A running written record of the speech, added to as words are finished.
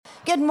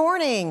Good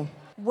morning.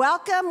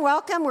 Welcome,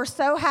 welcome. We're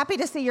so happy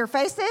to see your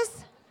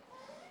faces.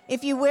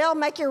 If you will,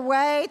 make your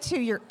way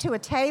to a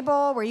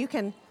table where you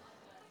can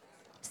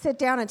sit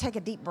down and take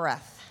a deep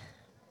breath.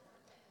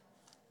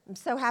 I'm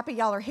so happy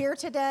y'all are here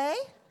today.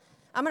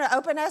 I'm going to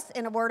open us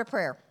in a word of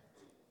prayer.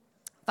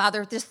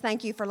 Father, just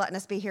thank you for letting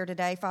us be here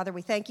today. Father,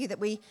 we thank you that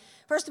we,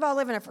 first of all,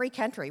 live in a free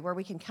country where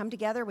we can come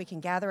together, we can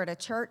gather at a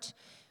church.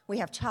 We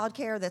have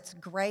childcare that's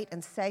great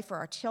and safe for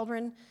our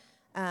children.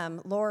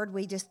 Lord,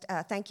 we just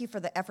thank you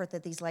for the effort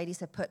that these ladies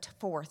have put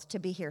forth to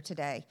be here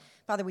today.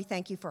 Father, we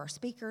thank you for our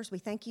speakers. We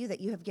thank you that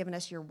you have given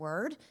us your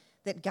word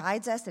that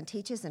guides us and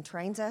teaches and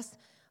trains us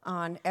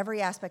on every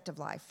aspect of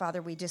life.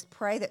 Father, we just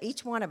pray that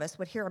each one of us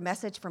would hear a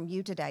message from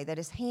you today that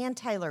is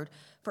hand-tailored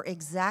for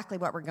exactly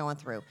what we're going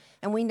through.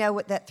 And we know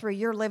that through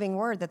your living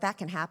word that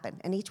can happen.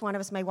 And each one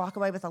of us may walk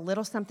away with a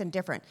little something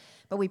different,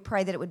 but we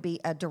pray that it would be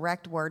a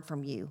direct word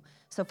from you.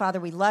 So, Father,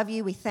 we love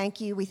you. We thank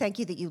you. We thank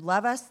you that you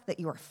love us, that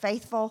you are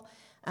faithful,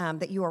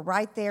 that you are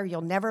right there.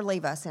 You'll never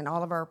leave us in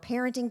all of our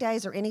parenting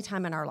days or any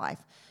time in our life.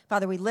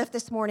 Father, we lift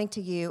this morning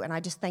to you, and I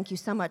just thank you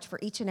so much for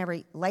each and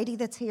every lady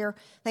that's here.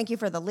 Thank you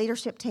for the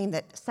leadership team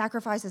that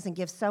sacrifices and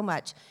gives so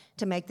much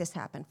to make this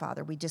happen,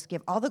 Father. We just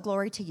give all the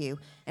glory to you,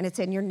 and it's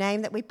in your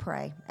name that we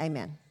pray.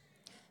 Amen.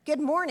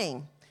 Good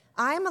morning.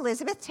 I'm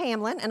Elizabeth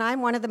Tamlin, and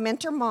I'm one of the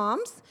mentor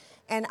moms,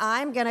 and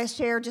I'm going to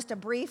share just a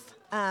brief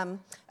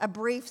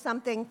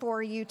something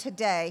for you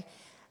today.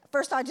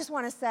 First, I just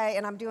want to say,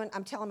 and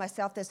I'm telling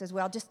myself this as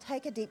well, just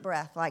take a deep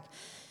breath, like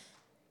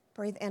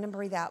breathe in and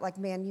breathe out, like,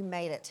 man, you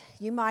made it.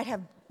 You might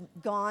have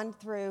gone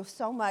through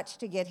so much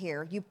to get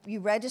here. You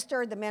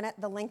registered the minute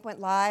the link went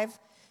live.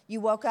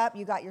 You woke up,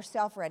 you got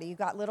yourself ready, you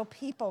got little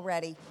people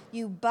ready.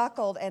 You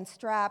buckled and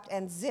strapped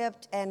and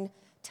zipped and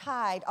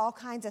tied, all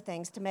kinds of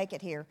things to make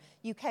it here.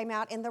 You came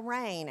out in the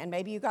rain, and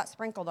maybe you got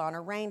sprinkled on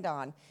or rained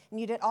on, and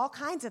you did all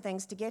kinds of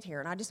things to get here.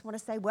 And I just want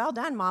to say, well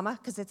done, Mama,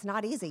 because it's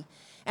not easy.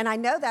 And I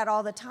know that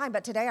all the time,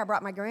 but today I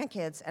brought my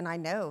grandkids, and I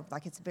know,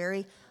 like, it's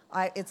very,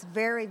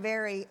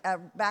 very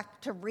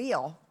back to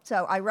real.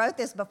 So I wrote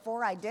this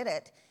before I did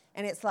it,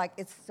 and it's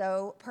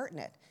so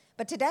pertinent.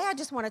 But today I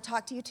just want to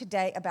talk to you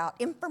today about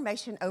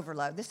information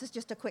overload. This is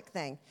just a quick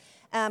thing.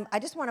 I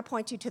just want to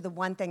point you to the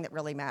one thing that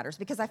really matters,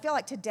 because I feel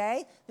like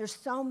today there's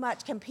so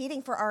much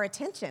competing for our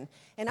attention,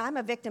 and I'm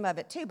a victim of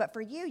it too. But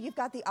for you, you've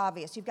got the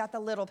obvious. You've got the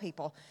little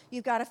people.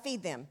 You've got to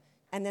feed them,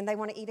 and then they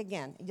want to eat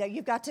again.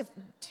 You've got to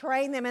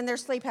train them in their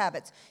sleep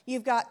habits.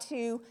 You've got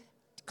to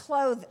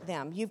clothe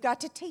them. You've got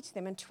to teach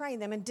them and train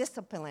them and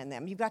discipline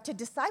them. You've got to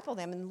disciple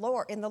them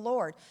in the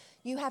Lord.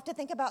 You have to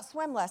think about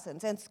swim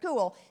lessons and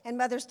school and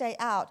Mother's Day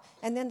out.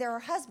 And then there are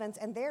husbands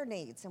and their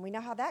needs, and we know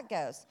how that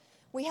goes.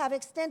 We have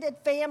extended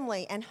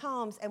family and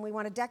homes, and we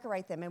want to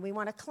decorate them, and we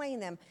want to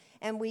clean them,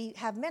 and we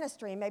have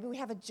ministry, and maybe we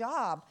have a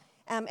job.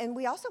 And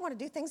we also want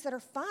to do things that are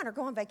fun or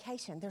go on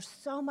vacation. There's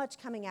so much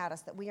coming at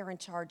us that we are in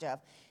charge of.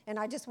 And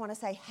I just want to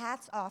say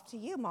hats off to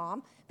you,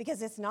 Mom,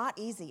 because it's not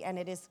easy, and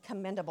it is a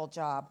commendable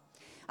job.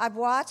 I've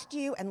watched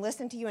you and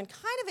listened to you and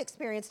kind of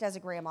experienced as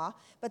a grandma,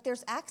 but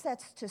there's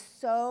access to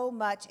so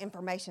much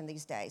information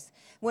these days.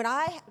 When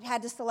I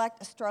had to select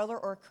a stroller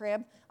or a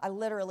crib, I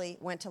literally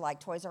went to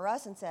like Toys R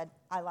Us and said,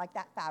 I like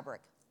that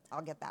fabric.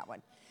 I'll get that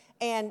one.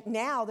 And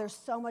now there's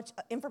so much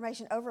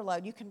information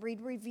overload. You can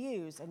read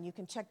reviews, and you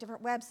can check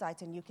different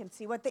websites, and you can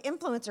see what the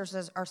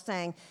influencers are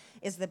saying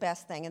is the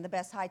best thing, and the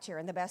best high chair,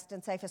 and the best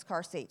and safest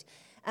car seat.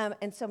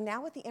 And so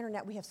now with the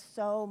internet, we have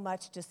so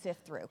much to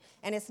sift through.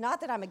 And it's not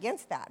that I'm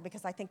against that,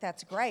 because I think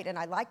that's great, and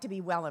I like to be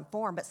well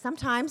informed, but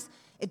sometimes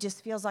it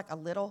just feels like a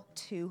little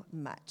too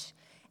much.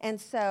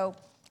 And so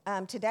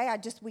today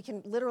we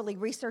can literally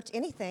research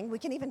anything. We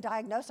can even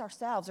diagnose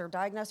ourselves or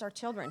diagnose our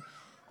children.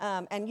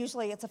 And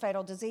usually it's a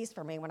fatal disease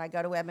for me when I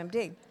go to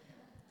WebMD.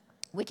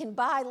 We can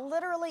buy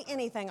literally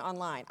anything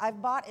online.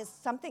 I've bought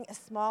something as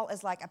small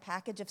as like a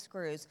package of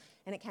screws,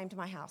 and it came to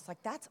my house.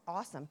 Like, that's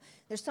awesome.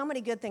 There's so many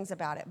good things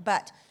about it.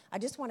 But I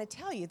just want to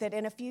tell you that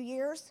in a few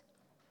years,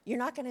 you're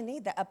not going to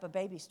need the Up a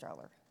Baby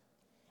stroller.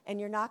 And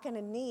you're not going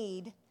to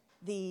need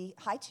the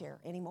high chair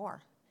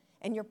anymore.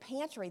 And your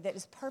pantry that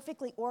is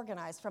perfectly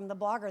organized from the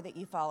blogger that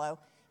you follow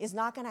is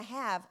not going to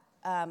have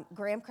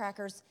graham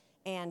crackers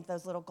and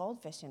those little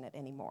goldfish in it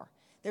anymore.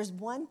 There's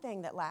one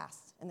thing that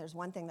lasts, and there's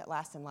one thing that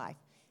lasts in life,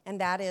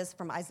 and that is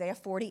from Isaiah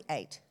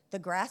 48. The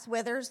grass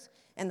withers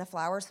and the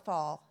flowers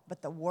fall,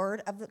 but the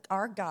word of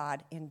our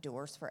God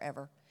endures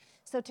forever.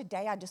 So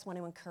today I just want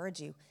to encourage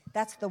you.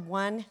 That's the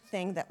one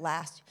thing that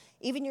lasts.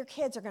 Even your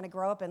kids are going to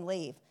grow up and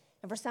leave.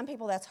 And for some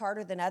people that's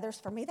harder than others.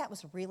 For me, that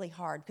was really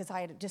hard because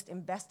I had just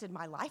invested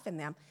my life in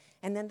them.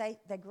 And then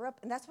they grew up,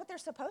 and that's what they're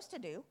supposed to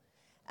do.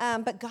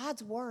 But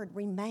God's word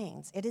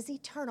remains. It is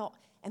eternal.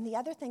 And the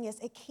other thing is,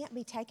 it can't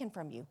be taken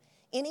from you.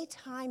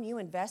 Anytime you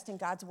invest in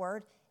God's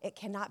word, it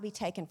cannot be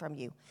taken from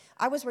you.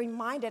 I was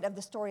reminded of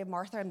the story of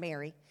Martha and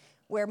Mary,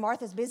 where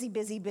Martha's busy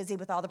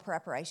with all the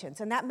preparations.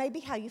 And that may be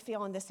how you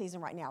feel in this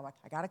season right now. Like,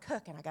 I got to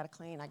cook, and I got to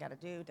clean, I got to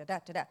do,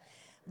 da-da-da-da.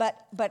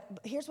 But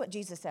here's what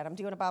Jesus said. I'm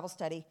doing a Bible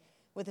study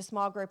with a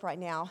small group right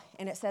now,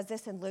 and it says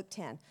this in Luke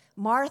 10.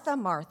 Martha,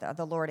 Martha,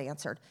 the Lord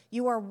answered,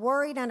 you are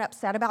worried and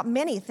upset about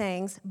many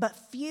things, but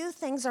few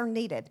things are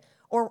needed,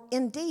 or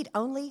indeed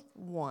only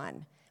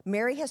one.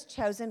 Mary has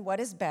chosen what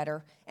is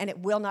better, and it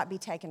will not be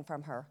taken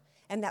from her.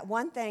 And that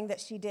one thing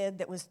that she did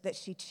that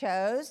she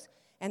chose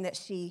and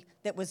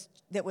that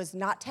was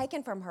not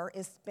taken from her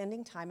is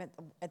spending time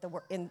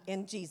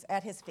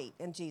at his feet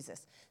in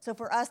Jesus. So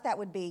for us, that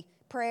would be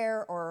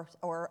prayer or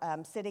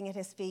sitting at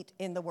his feet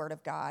in the Word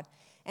of God.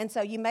 And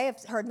so you may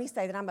have heard me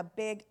say that I'm a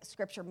big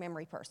scripture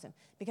memory person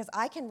because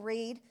I can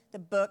read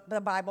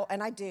the Bible,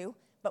 and I do,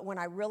 but when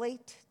I really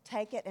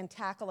take it and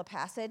tackle a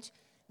passage,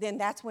 then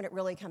that's when it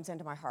really comes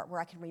into my heart, where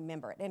I can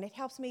remember it. And it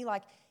helps me,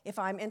 like, if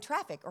I'm in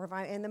traffic or if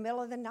I'm in the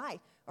middle of the night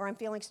or I'm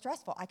feeling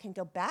stressful, I can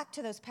go back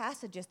to those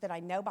passages that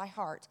I know by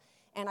heart.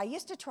 And I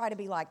used to try to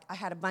be like, I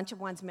had a bunch of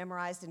ones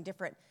memorized in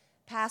different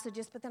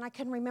passages, but then I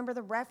couldn't remember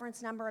the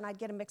reference number and I'd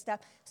get them mixed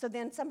up. So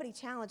then somebody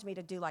challenged me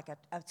to do like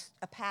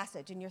a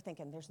passage, and you're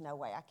thinking, there's no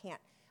way,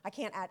 I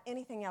can't add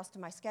anything else to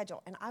my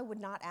schedule. And I would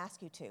not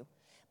ask you to.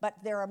 But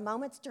there are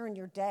moments during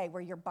your day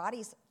where your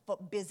body's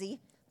busy,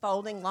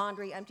 folding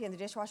laundry, emptying the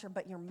dishwasher,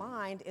 but your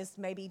mind is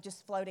maybe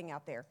just floating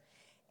out there.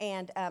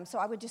 And so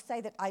I would just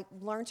say that I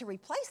learned to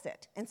replace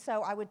it. And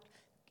so I would,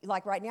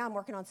 like right now, I'm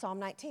working on Psalm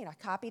 19. I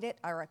copied it,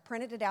 or I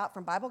printed it out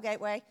from Bible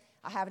Gateway.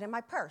 I have it in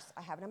my purse.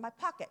 I have it in my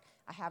pocket.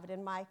 I have it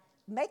in my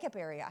makeup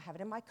area. I have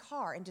it in my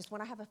car. And just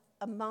when I have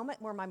a moment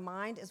where my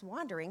mind is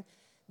wandering,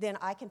 then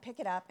I can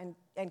pick it up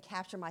and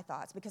capture my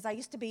thoughts. Because I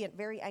used to be a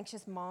very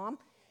anxious mom,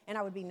 and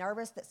I would be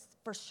nervous that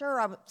for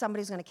sure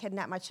somebody's going to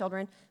kidnap my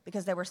children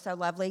because they were so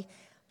lovely.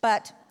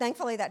 But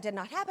thankfully that did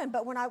not happen.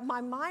 But when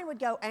my mind would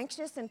go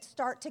anxious and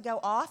start to go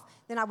off,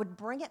 then I would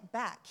bring it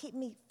back. Keep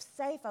me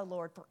safe, O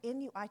Lord, for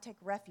in you I take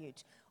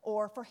refuge.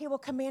 Or for he will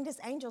command his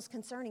angels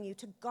concerning you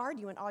to guard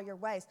you in all your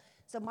ways.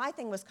 So my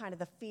thing was kind of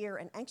the fear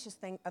and anxious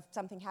thing of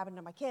something happening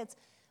to my kids.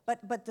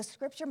 But the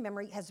scripture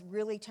memory has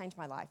really changed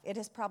my life. It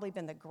has probably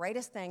been the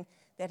greatest thing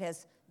that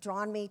has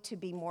drawn me to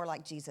be more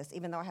like Jesus,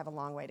 even though I have a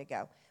long way to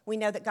go. We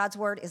know that God's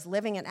word is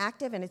living and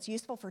active, and it's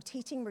useful for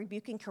teaching,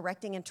 rebuking,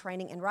 correcting, and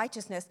training in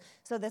righteousness,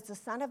 so that the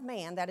Son of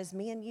Man, that is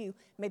me and you,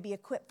 may be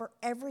equipped for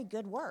every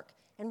good work.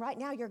 And right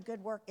now, your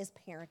good work is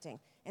parenting.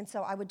 And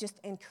so I would just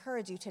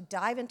encourage you to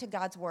dive into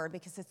God's word,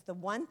 because it's the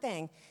one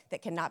thing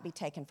that cannot be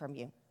taken from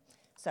you.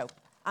 So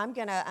I'm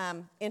going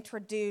to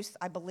introduce,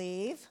 I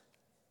believe,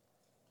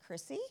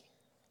 Chrissy.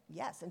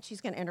 Yes, and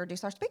she's going to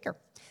introduce our speaker.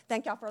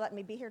 Thank y'all for letting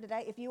me be here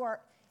today. If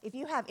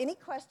you have any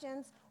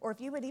questions, or if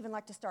you would even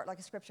like to start like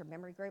a scripture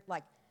memory group,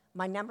 like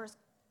my numbers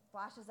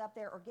flashes up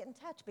there, or get in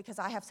touch, because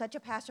I have such a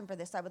passion for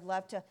this. I would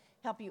love to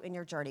help you in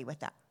your journey with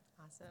that.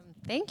 Awesome.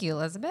 Thank you,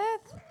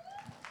 Elizabeth.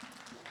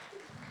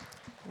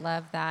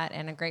 Love that,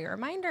 and a great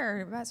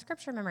reminder about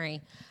scripture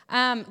memory.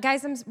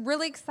 Guys, I'm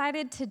really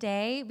excited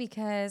today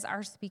because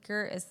our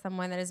speaker is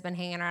someone that has been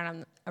hanging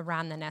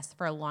around the nest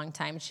for a long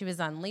time. She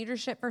was on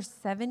leadership for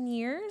 7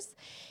 years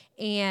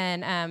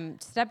and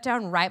stepped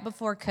down right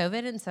before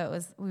COVID, and so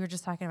we were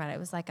just talking about it. It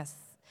was like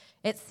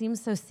it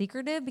seems so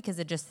secretive because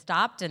it just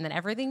stopped and then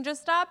everything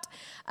just stopped.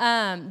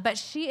 But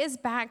she is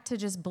back to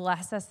just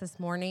bless us this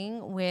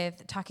morning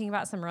with talking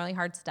about some really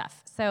hard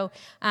stuff. So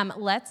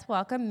let's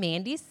welcome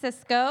Mandy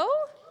Cisco.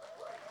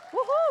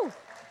 Woohoo!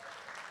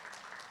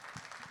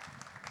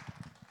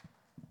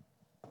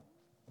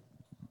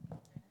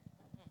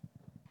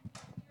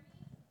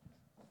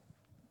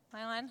 Am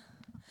I on?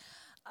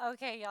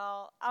 Okay,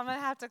 y'all, I'm going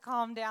to have to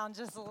calm down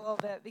just a little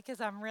bit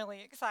because I'm really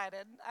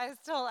excited. I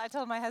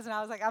told my husband, I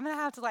was like, I'm going to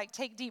have to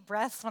take deep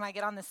breaths when I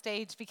get on the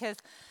stage because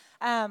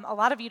a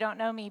lot of you don't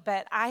know me,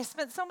 but I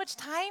spent so much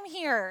time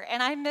here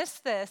and I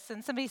missed this.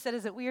 And somebody said,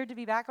 is it weird to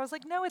be back? I was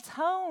like, no, it's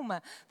home.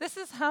 This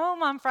is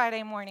home on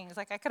Friday mornings.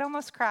 I could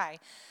almost cry.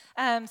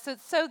 So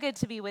it's so good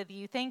to be with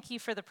you. Thank you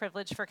for the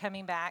privilege for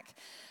coming back.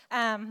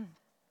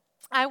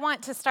 I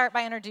want to start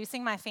by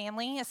introducing my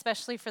family,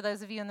 especially for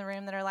those of you in the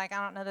room that are like,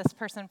 I don't know this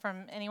person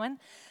from anyone.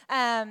 Do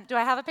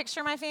I have a picture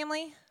of my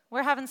family?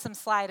 We're having some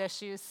slide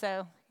issues,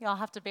 so y'all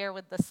have to bear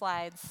with the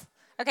slides.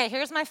 Okay,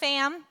 here's my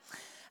fam.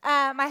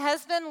 My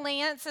husband,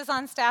 Lance, is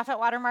on staff at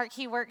Watermark.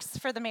 He works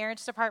for the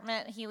marriage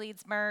department. He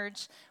leads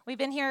Merge. We've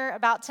been here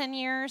about 10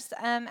 years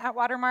at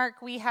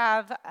Watermark. We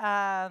have...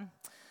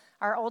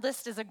 Our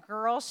oldest is a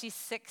girl. She's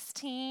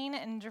 16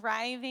 and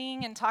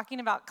driving and talking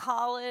about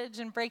college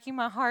and breaking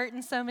my heart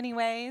in so many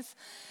ways.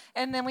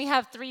 And then we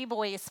have 3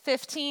 boys,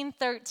 15,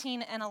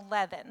 13, and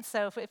 11.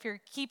 So if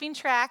you're keeping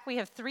track, we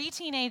have 3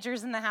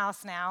 teenagers in the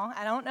house now.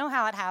 I don't know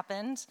how it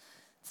happened.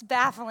 It's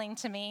baffling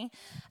to me.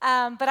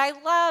 But I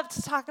love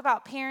to talk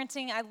about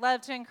parenting. I love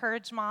to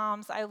encourage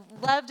moms. I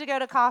love to go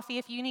to coffee.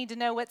 If you need to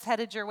know what's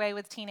headed your way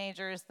with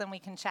teenagers, then we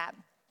can chat,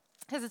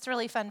 because it's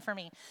really fun for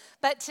me.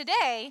 But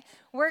today,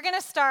 we're going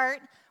to start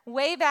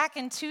way back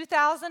in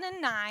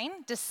 2009,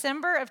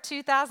 December of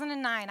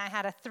 2009. I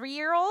had a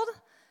 3-year-old,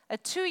 a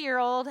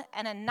 2-year-old,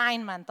 and a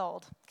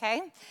 9-month-old,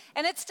 okay?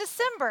 And it's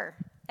December.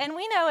 And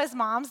we know as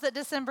moms that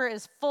December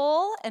is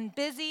full and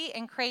busy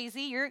and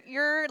crazy.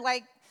 You're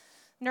like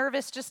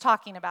nervous just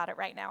talking about it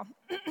right now.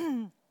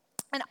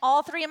 And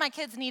all 3 of my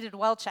kids needed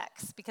well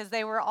checks because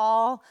they were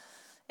all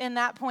in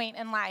that point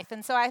in life.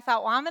 And so I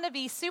thought, well, I'm going to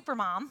be super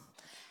mom,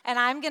 and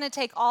I'm going to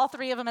take all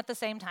 3 of them at the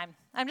same time.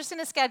 I'm just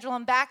going to schedule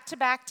them back to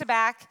back to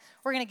back.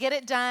 We're going to get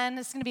it done.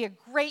 It's going to be a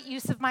great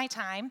use of my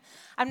time.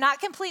 I'm not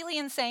completely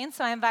insane,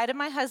 so I invited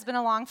my husband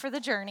along for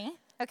the journey,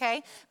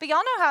 okay? But y'all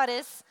know how it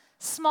is.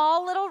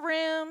 Small little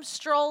room,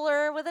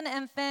 stroller with an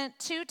infant,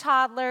 2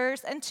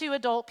 toddlers, and 2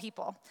 adult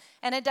people.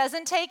 And it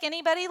doesn't take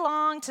anybody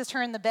long to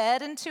turn the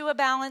bed into a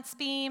balance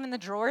beam and the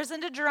drawers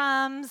into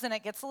drums, and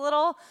it gets a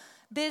little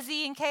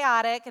busy and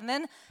chaotic. And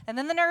then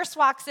the nurse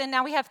walks in.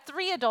 Now we have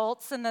 3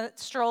 adults in the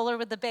stroller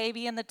with the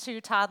baby and the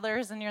 2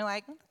 toddlers, and you're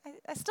like,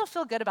 I still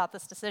feel good about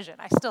this decision.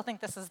 I still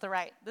think this is the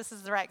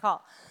right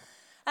call.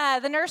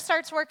 The nurse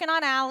starts working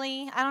on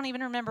Allie. I don't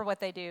even remember what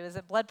they do. Is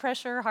it blood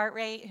pressure, heart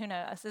rate? Who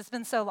knows? It's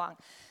been so long.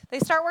 They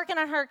start working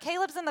on her.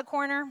 Caleb's in the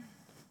corner.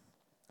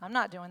 I'm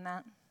not doing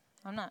that.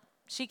 I'm not.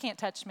 She can't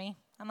touch me.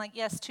 I'm like,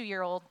 yes,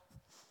 2-year-old.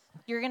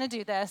 You're going to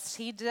do this.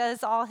 He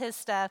does all his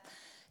stuff.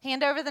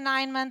 Hand over the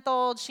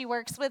 9-month-old. She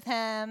works with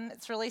him.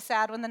 It's really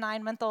sad when the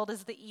 9-month-old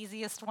is the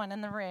easiest one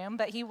in the room,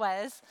 but he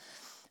was.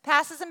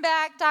 Passes him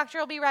back. Doctor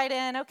will be right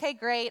in. Okay,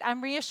 great.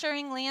 I'm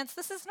reassuring Lance,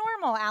 this is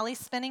normal. Allie's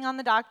spinning on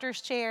the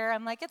doctor's chair.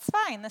 I'm like, it's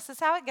fine. This is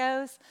how it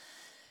goes.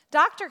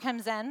 Doctor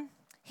comes in.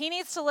 He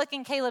needs to look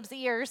in Caleb's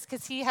ears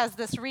because he has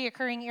this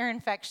reoccurring ear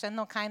infection,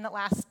 the kind that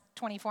lasts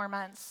 24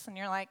 months. And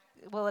you're like,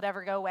 will it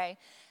ever go away?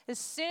 As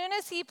soon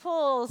as he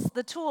pulls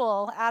the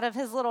tool out of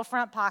his little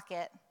front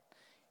pocket,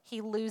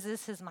 he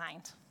loses his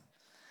mind.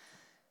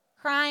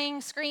 Crying,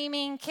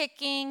 screaming,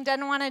 kicking,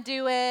 doesn't want to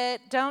do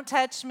it, don't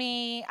touch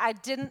me. I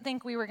didn't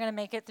think we were going to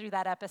make it through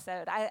that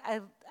episode.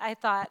 I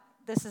thought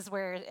this is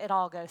where it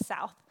all goes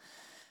south.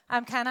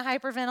 I'm kind of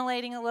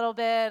hyperventilating a little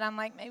bit. I'm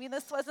like, maybe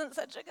this wasn't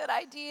such a good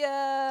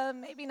idea,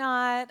 maybe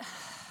not.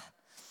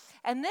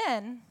 And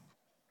then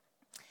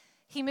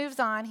he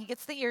moves on. He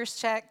gets the ears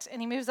checked, and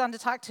he moves on to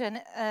talk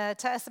to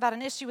us about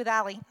an issue with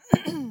Allie.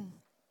 I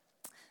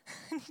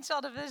need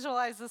y'all to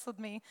visualize this with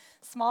me.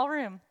 Small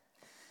room.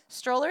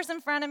 Strollers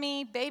in front of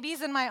me,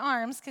 babies in my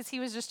arms because he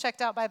was just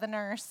checked out by the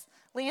nurse.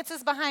 Lance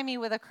is behind me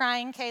with a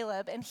crying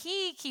Caleb, and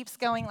he keeps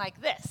going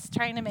like this,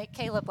 trying to make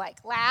Caleb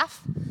like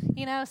laugh,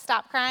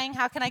 stop crying.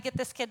 How can I get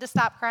this kid to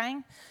stop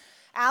crying?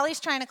 Allie's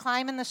trying to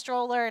climb in the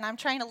stroller, and I'm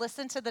trying to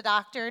listen to the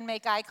doctor and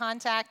make eye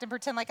contact and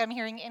pretend like I'm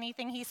hearing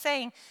anything he's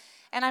saying,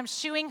 and I'm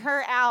shooing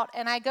her out,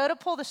 and I go to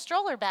pull the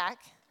stroller back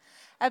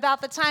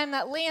about the time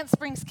that Lance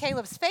brings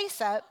Caleb's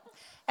face up,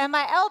 and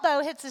my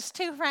elbow hits his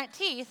 2 front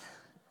teeth.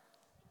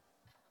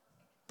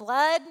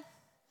 Blood,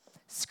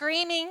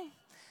 screaming.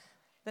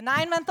 The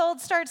 9-month-old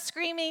starts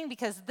screaming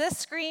because this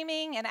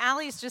screaming, and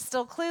Allie's just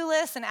still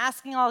clueless and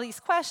asking all these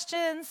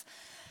questions.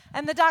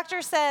 And the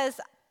doctor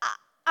says,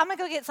 I'm going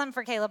to go get something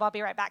for Caleb. I'll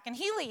be right back. And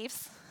he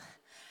leaves.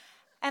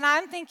 And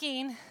I'm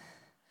thinking,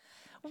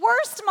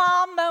 worst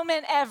mom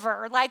moment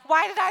ever. Like,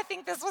 why did I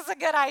think this was a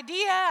good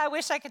idea? I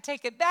wish I could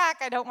take it back.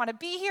 I don't want to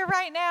be here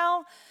right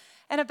now.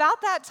 And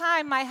about that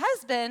time, my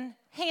husband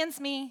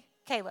hands me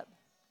Caleb.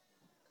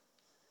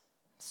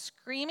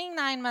 Screaming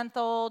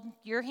 9-month-old,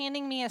 you're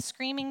handing me a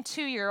screaming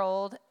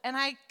 2-year-old, and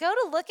I go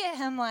to look at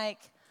him like,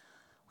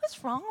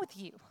 what's wrong with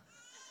you?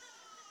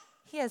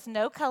 He has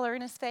no color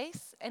in his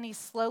face, and he's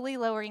slowly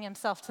lowering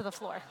himself to the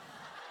floor.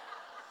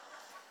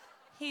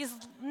 He's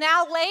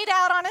now laid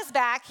out on his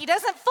back. He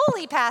doesn't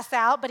fully pass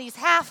out, but he's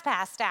half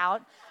passed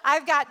out.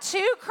 I've got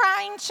 2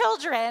 crying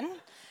children.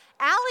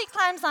 Allie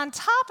climbs on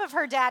top of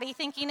her daddy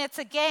thinking it's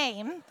a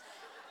game.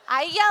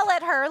 I yell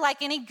at her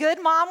like any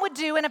good mom would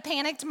do in a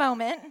panicked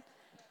moment.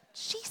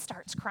 She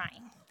starts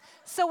crying.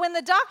 So when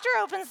the doctor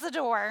opens the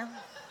door,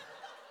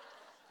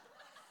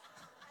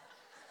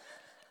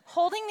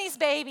 holding these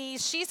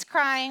babies, she's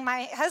crying.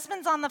 My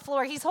husband's on the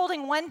floor. He's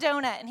holding 1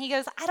 donut, and he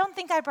goes, I don't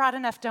think I brought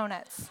enough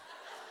donuts.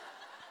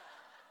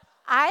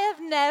 I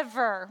have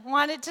never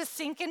wanted to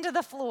sink into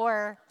the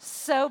floor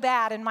so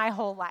bad in my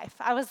whole life.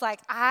 I was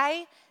like,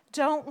 I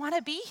don't want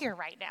to be here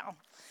right now.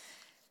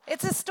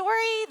 It's a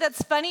story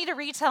that's funny to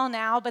retell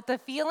now, but the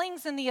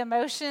feelings and the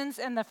emotions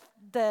and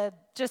the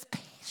just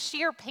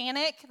sheer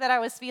panic that I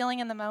was feeling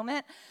in the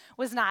moment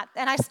was not.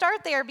 And I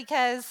start there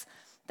because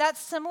that's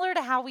similar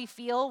to how we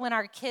feel when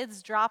our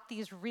kids drop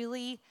these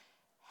really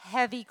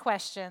heavy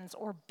questions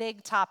or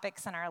big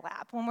topics in our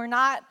lap. When we're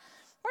not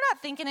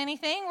thinking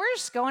anything, we're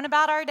just going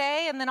about our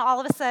day, and then all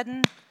of a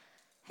sudden,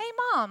 hey,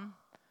 Mom,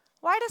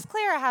 why does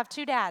Clara have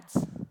 2 dads?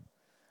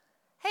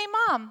 Hey,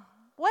 Mom,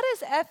 what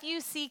does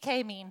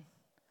F-U-C-K mean?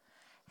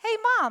 Hey,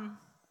 Mom,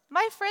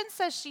 my friend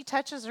says she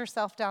touches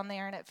herself down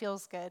there and it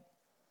feels good.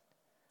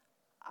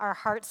 Our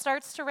heart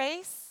starts to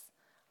race.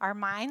 Our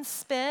minds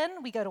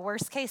spin. We go to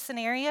worst case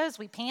scenarios.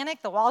 We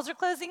panic. The walls are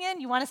closing in.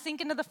 You want to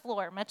sink into the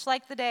floor, much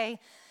like the day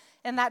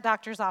in that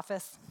doctor's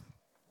office.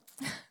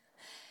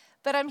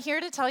 But I'm here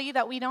to tell you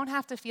that we don't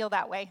have to feel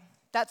that way.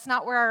 That's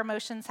not where our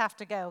emotions have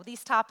to go.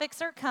 These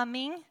topics are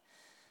coming.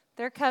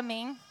 They're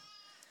coming.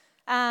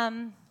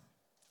 And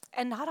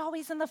not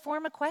always in the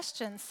form of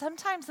questions,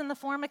 sometimes in the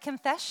form of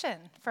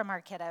confession from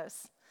our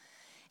kiddos.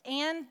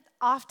 and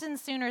often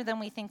sooner than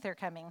we think they're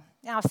coming.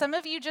 Now, some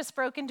of you just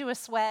broke into a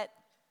sweat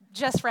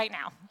just right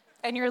now,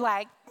 and you're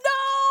like,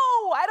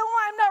 no,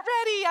 I'm not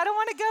ready. I don't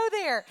want to go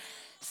there.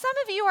 Some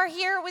of you are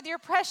here with your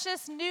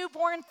precious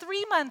newborn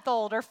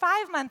 3-month-old or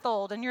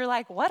 5-month-old, and you're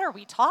like, what are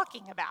we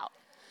talking about?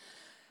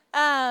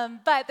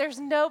 But there's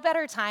no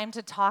better time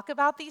to talk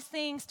about these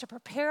things, to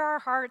prepare our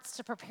hearts,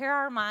 to prepare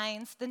our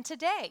minds than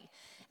today.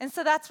 And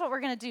so that's what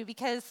we're going to do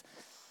because,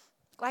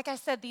 like I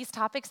said, these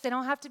topics, they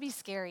don't have to be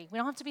scary. We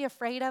don't have to be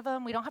afraid of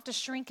them. We don't have to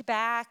shrink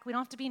back. We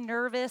don't have to be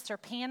nervous or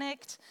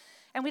panicked.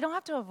 And we don't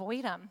have to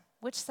avoid them,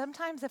 which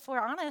sometimes, if we're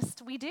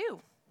honest, we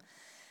do.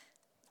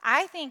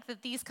 I think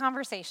that these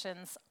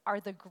conversations are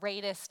the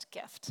greatest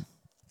gift.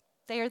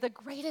 They are the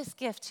greatest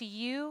gift to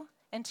you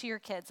and to your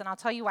kids. And I'll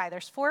tell you why.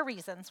 There's 4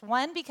 reasons.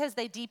 1, because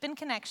they deepen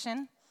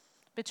connection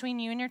between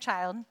you and your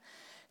child.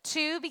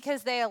 2,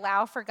 because they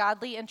allow for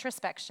godly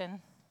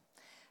introspection.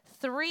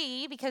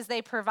 3, because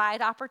they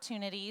provide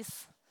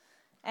opportunities.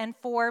 And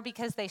 4,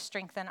 because they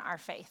strengthen our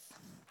faith.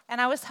 And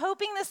I was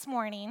hoping this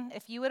morning,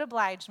 if you would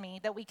oblige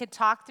me, that we could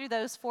talk through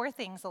those 4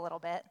 things a little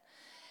bit.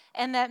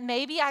 And that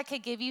maybe I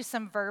could give you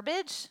some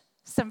verbiage,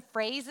 some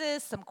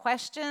phrases, some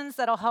questions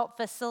that'll help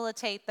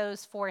facilitate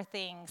those 4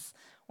 things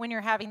when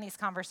you're having these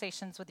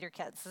conversations with your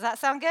kids. Does that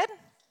sound good?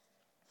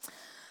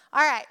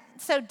 All right,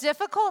 so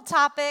difficult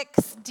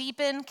topics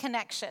deepen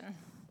connection.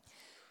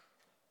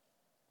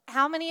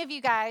 How many of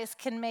you guys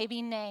can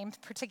maybe name,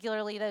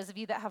 particularly those of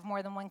you that have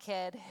more than one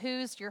kid,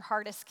 who's your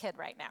hardest kid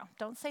right now?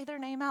 Don't say their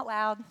name out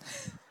loud.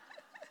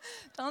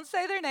 Don't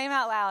say their name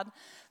out loud.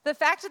 The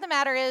fact of the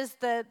matter is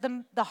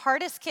the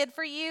hardest kid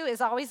for you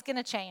is always going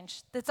to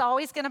change. It's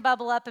always going to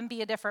bubble up and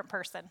be a different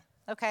person,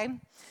 okay?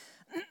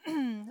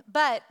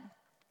 But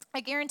I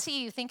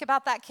guarantee you, think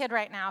about that kid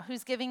right now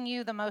who's giving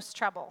you the most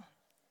trouble,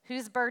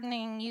 who's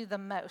burdening you the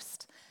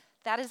most.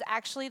 That is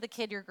actually the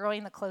kid you're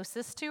growing the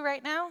closest to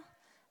right now.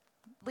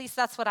 At least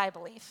that's what I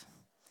believe.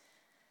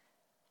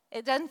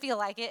 It doesn't feel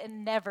like it. It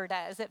never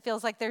does. It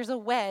feels like there's a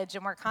wedge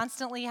and we're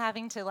constantly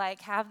having to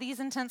have these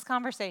intense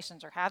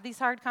conversations or have these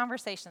hard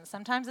conversations.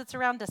 Sometimes it's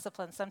around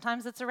discipline.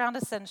 Sometimes it's around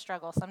a sin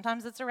struggle.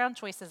 Sometimes it's around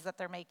choices that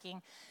they're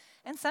making.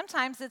 And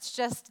sometimes it's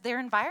just their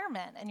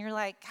environment. And you're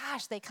like,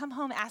 gosh, they come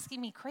home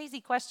asking me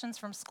crazy questions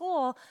from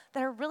school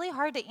that are really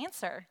hard to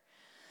answer.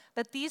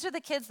 But these are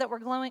the kids that we're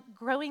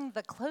growing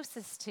the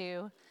closest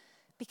to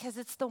because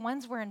it's the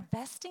ones we're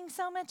investing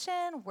so much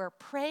in, we're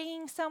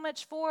praying so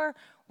much for,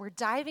 we're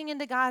diving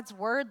into God's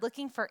word,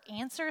 looking for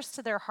answers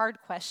to their hard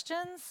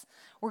questions.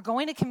 We're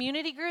going to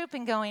community group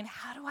and going,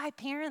 how do I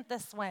parent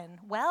this one?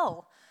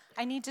 Well,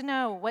 I need to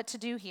know what to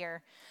do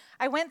here.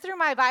 I went through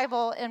my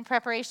Bible in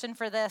preparation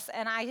for this,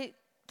 and I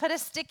put a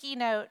sticky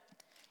note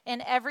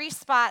in every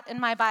spot in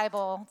my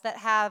Bible that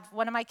have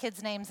one of my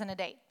kids' names and a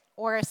date,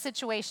 or a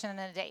situation and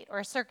a date, or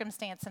a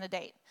circumstance and a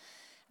date.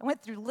 I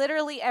went through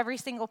literally every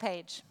single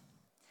page.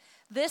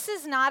 This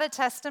is not a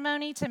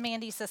testimony to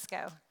Mandy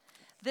Cisco.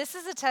 This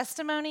is a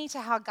testimony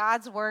to how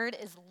God's word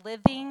is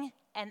living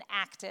and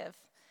active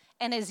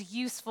and is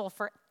useful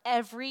for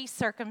every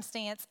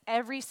circumstance,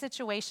 every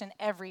situation,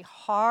 every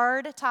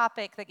hard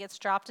topic that gets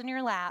dropped in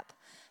your lap.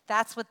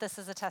 That's what this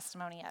is a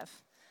testimony of.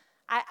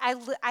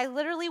 I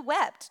literally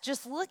wept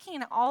just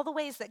looking at all the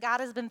ways that God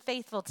has been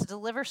faithful to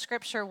deliver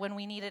scripture when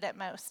we needed it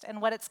most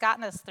and what it's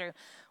gotten us through.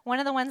 One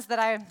of the ones that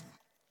I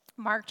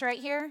marked right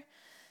here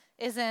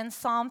is in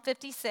Psalm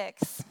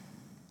 56.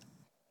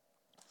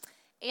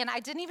 And I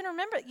didn't even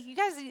remember. You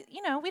guys,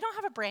 we don't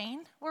have a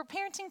brain. We're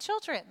parenting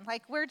children.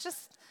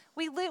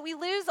 We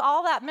lose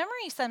all that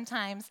memory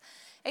sometimes.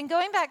 And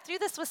going back through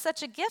this was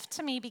such a gift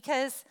to me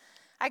because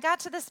I got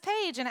to this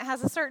page and it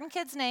has a certain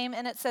kid's name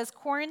and it says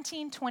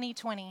Quarantine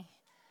 2020.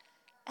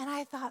 And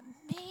I thought,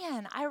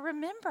 man, I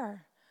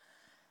remember.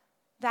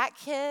 That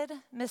kid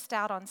missed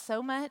out on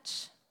so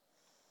much.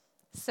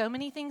 So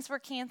many things were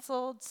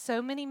canceled,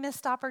 so many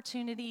missed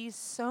opportunities,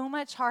 so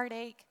much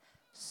heartache,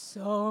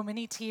 so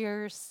many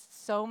tears,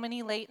 so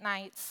many late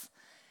nights.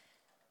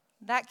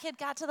 That kid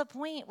got to the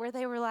point where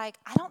they were like,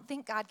 I don't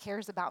think God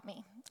cares about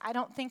me. I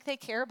don't think they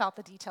care about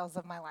the details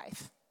of my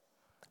life.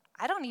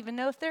 I don't even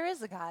know if there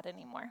is a God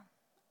anymore.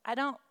 I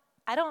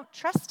don't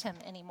trust him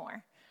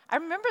anymore. I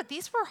remember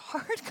these were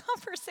hard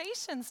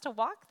conversations to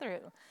walk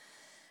through.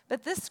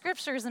 But this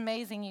scripture is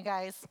amazing, you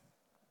guys.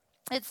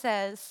 It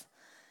says,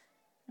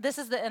 this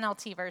is the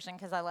NLT version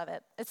because I love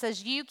it. It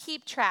says, you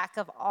keep track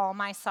of all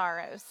my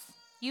sorrows.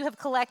 You have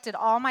collected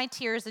all my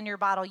tears in your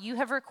bottle. You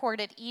have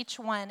recorded each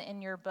one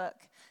in your book.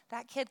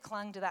 That kid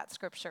clung to that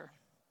scripture.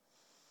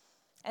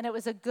 And it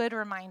was a good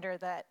reminder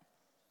that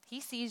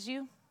he sees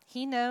you,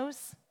 he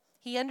knows,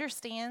 he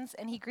understands,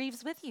 and he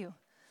grieves with you.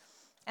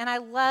 And I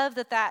love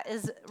that that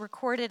is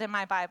recorded in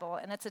my Bible,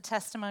 and it's a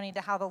testimony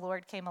to how the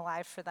Lord came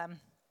alive for them.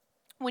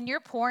 When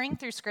you're pouring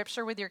through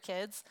scripture with your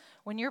kids,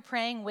 when you're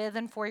praying with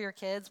and for your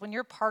kids, when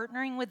you're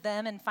partnering with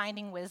them and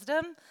finding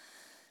wisdom,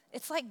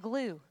 it's like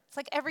glue. It's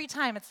like every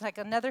time it's like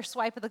another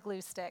swipe of the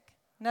glue stick,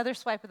 another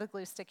swipe of the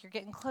glue stick. You're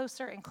getting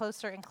closer and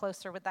closer and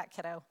closer with that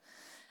kiddo.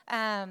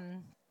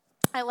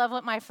 I love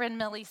what my friend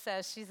Millie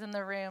says. She's in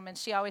the room, and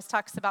she always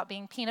talks about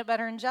being peanut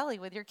butter and jelly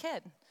with your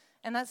kid.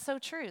 And that's so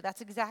true.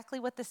 That's exactly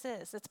what this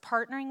is. It's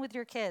partnering with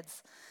your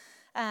kids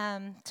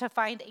to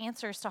find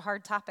answers to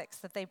hard topics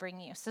that they bring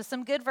you. So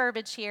some good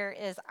verbiage here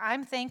is,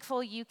 I'm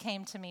thankful you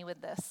came to me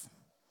with this.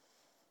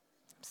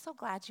 I'm so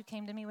glad you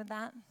came to me with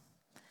that.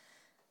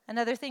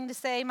 Another thing to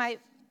say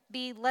might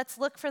be, let's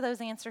look for those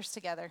answers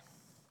together.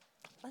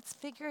 Let's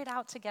figure it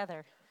out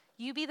together.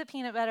 You be the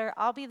peanut butter,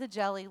 I'll be the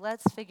jelly.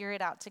 Let's figure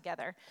it out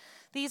together.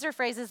 These are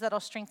phrases that'll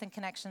strengthen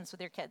connections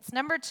with your kids.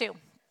 Number 2,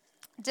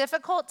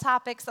 difficult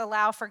topics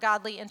allow for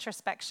godly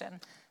introspection.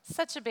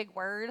 Such a big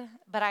word,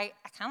 but I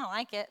kind of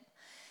like it.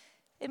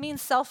 It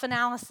means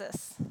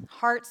self-analysis,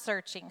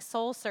 heart-searching,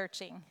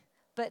 soul-searching,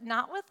 but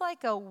not with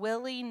like a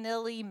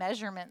willy-nilly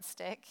measurement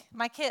stick.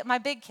 My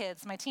big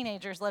kids, my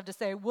teenagers love to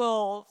say,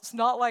 well, it's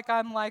not like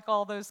I'm like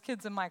all those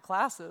kids in my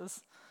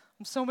classes.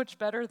 I'm so much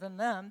better than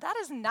them. That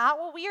is not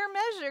what we are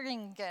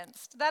measuring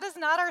against. That is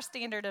not our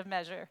standard of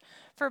measure.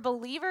 For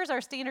believers, our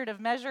standard of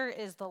measure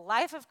is the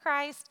life of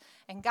Christ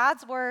and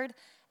God's word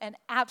and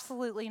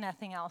absolutely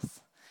nothing else.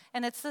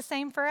 And it's the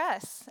same for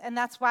us, and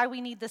that's why we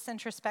need this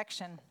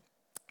introspection.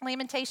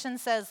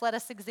 Lamentations says, let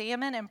us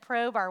examine and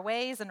probe our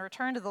ways and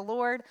return to the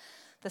Lord.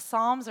 The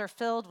Psalms are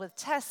filled with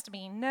test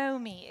me, know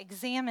me,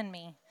 examine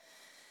me.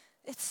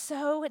 It's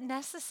so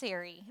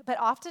necessary, but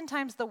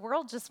oftentimes the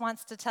world just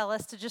wants to tell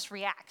us to just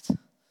react.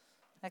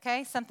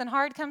 Okay, something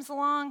hard comes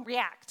along,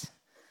 react.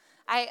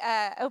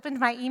 I opened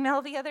my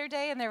email the other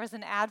day and there was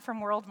an ad from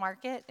World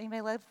Market.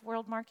 Anybody love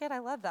World Market? I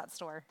love that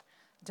store.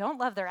 Don't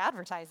love their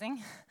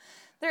advertising.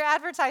 Their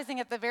advertising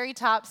at the very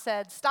top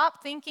said,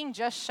 stop thinking,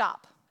 just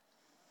shop.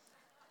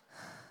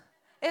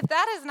 If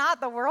that is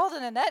not the world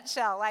in a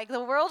nutshell, like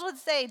the world would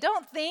say,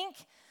 don't think,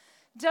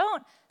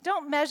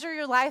 don't measure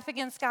your life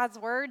against God's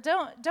word.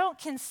 Don't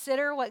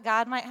consider what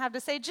God might have to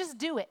say. Just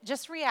do it.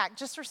 Just react.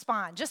 Just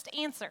respond. Just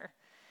answer.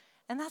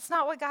 And that's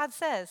not what God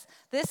says.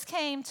 This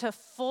came to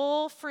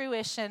full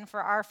fruition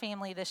for our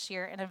family this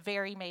year in a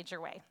very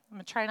major way. I'm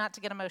going to try not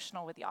to get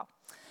emotional with y'all.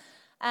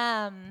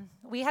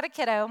 We had a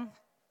kiddo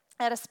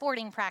at a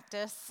sporting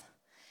practice,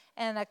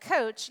 and a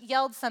coach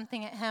yelled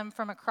something at him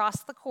from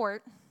across the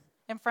court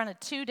in front of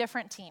 2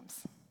 different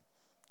teams,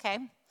 okay?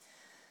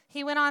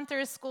 He went on through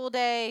his school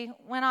day,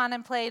 went on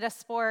and played a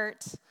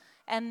sport,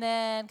 and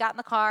then got in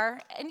the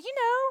car. And you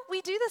know,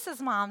 we do this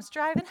as moms,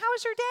 driving, how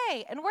was your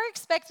day? And we're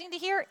expecting to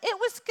hear, it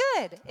was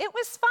good, it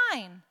was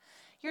fine.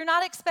 You're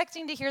not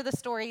expecting to hear the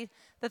story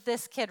that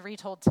this kid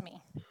retold to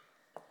me.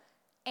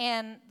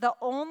 And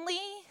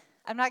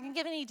I'm not gonna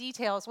give any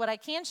details. What I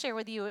can share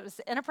with you, it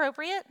was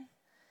inappropriate,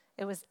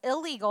 it was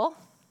illegal,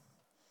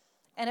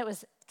 and it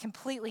was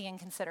completely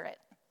inconsiderate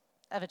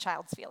of a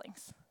child's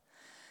feelings.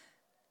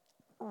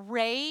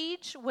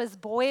 Rage was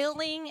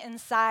boiling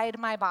inside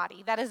my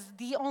body. That is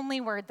the only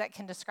word that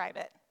can describe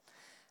it.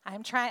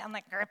 I'm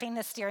like gripping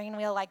the steering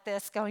wheel like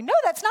this, going, no,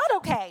 that's not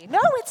okay. No,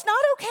 it's not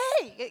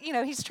okay. You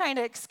know, he's trying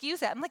to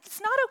excuse it. I'm like, it's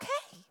not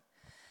okay.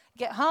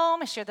 Get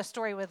home, I share the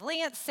story with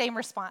Lance, same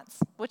response,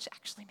 which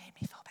actually made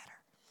me feel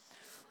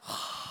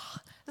better.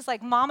 It's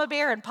like Mama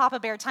Bear and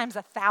Papa Bear times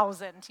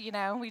 1,000, you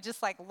know? We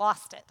just like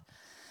lost it.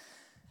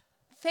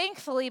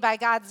 Thankfully, by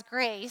God's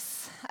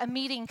grace, a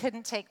meeting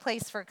couldn't take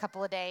place for a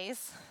couple of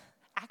days,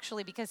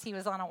 actually because he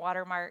was on a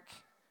Watermark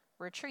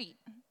retreat.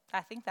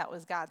 I think that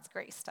was God's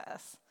grace to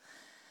us,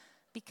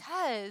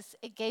 because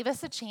it gave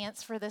us a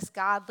chance for this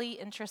godly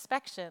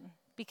introspection.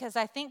 Because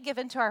I think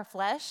given to our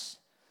flesh,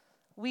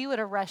 we would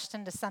have rushed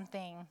into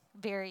something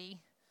very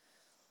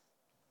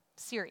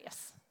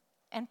serious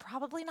and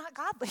probably not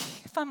godly,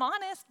 if I'm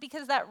honest,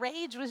 because that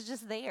rage was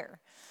just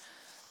there.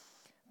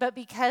 But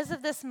because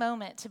of this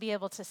moment, to be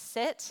able to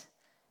sit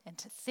and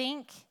to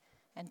think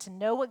and to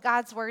know what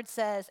God's word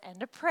says and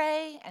to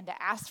pray and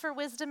to ask for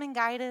wisdom and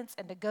guidance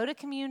and to go to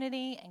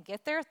community and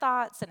get their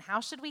thoughts and how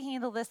should we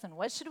handle this and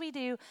what should we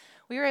do,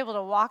 we were able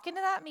to walk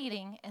into that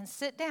meeting and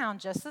sit down,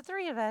 just the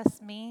 3 of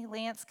us, me,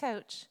 Lance,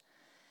 Coach,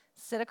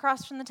 sit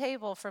across from the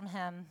table from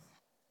him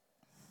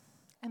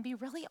and be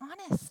really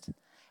honest.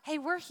 Hey,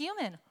 we're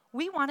human.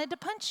 We wanted to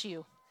punch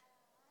you.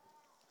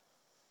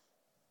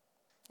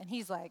 And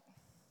he's like,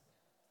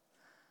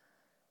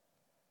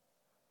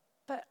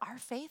 but our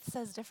faith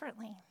says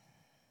differently.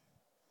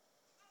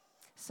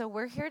 So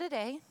we're here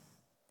today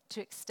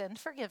to extend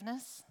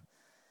forgiveness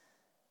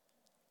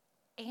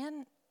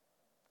and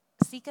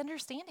seek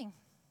understanding.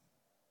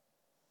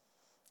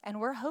 And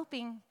we're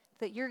hoping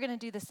that you're going to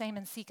do the same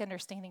and seek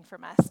understanding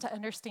from us, to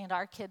understand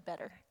our kid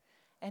better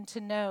and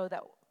to know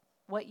that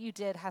what you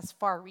did has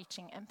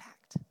far-reaching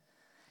impact.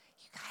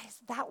 You guys,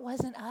 that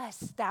wasn't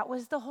us. That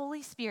was the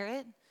Holy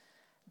Spirit.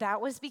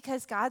 That was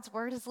because God's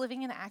word is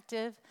living and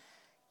active.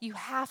 You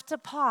have to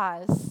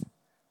pause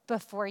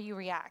before you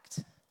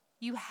react.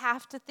 You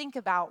have to think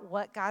about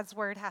what God's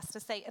word has to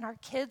say. And our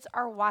kids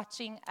are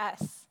watching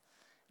us.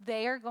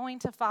 They are going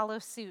to follow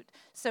suit.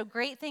 So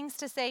great things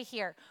to say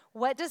here.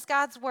 What does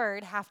God's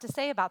word have to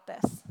say about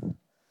this?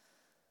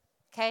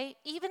 Okay,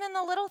 even in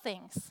the little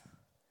things.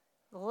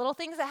 The little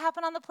things that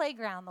happen on the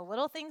playground, the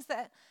little things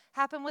that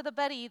happen with a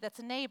buddy that's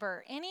a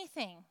neighbor,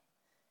 anything.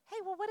 Hey,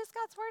 well, what does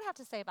God's word have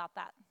to say about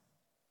that?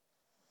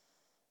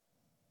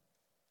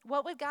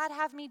 What would God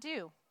have me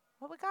do?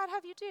 What would God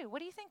have you do? What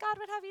do you think God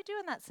would have you do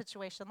in that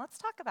situation? Let's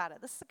talk about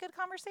it. This is a good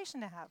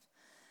conversation to have.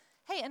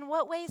 Hey, in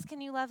what ways can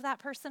you love that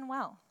person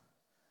well?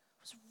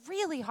 It was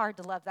really hard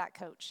to love that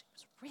coach.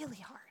 It was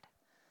really hard.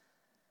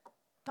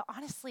 But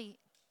honestly,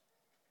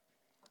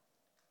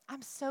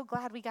 I'm so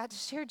glad we got to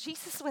share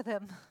Jesus with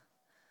him.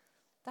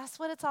 That's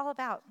what it's all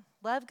about.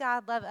 Love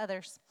God, love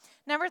others.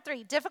 Number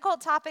 3,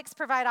 difficult topics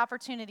provide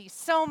opportunities.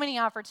 So many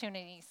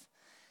opportunities.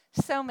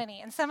 So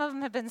many. And some of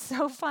them have been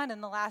so fun in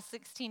the last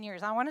 16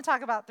 years. I want to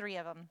talk about 3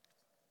 of them.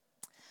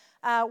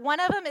 One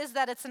of them is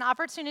that it's an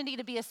opportunity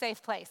to be a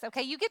safe place.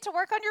 Okay, you get to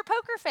work on your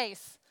poker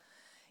face.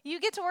 You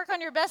get to work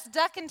on your best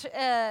duck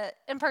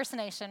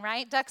impersonation,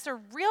 right? Ducks are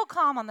real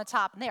calm on the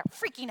top, and they are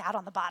freaking out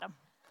on the bottom.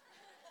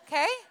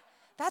 Okay?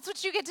 That's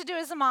what you get to do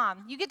as a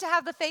mom. You get to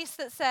have the face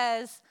that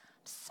says,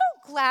 I'm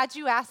so glad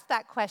you asked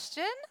that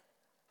question.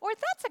 Or,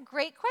 that's a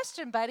great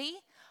question, buddy.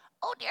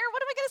 Oh, dear,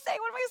 what am I going to say?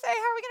 What am I going to say?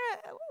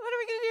 What are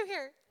we going to do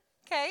here?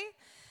 Okay?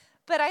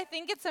 But I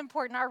think it's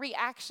important. Our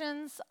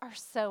reactions are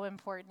so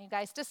important, you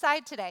guys.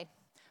 Decide today.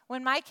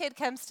 When my kid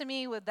comes to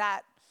me with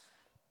that,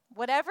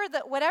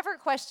 whatever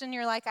question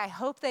you're like, I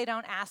hope they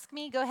don't ask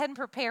me, go ahead and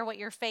prepare what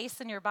your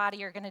face and your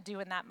body are going to do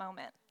in that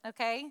moment,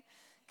 okay?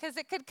 Because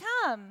it could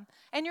come.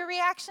 And your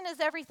reaction is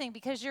everything,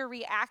 because your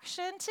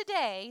reaction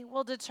today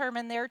will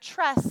determine their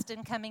trust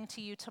in coming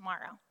to you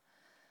tomorrow.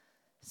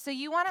 So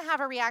you want to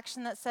have a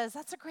reaction that says,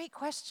 that's a great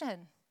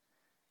question.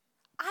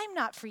 I'm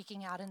not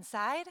freaking out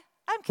inside.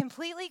 I'm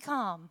completely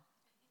calm,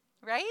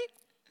 right?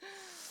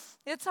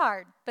 It's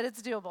hard, but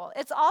it's doable.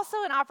 It's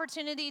also an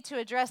opportunity to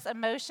address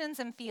emotions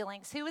and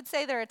feelings. Who would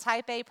say they're a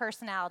type A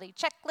personality?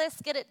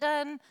 Checklist, get it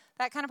done,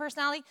 that kind of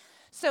personality.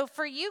 So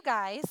for you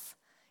guys,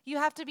 you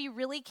have to be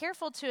really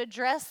careful to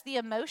address the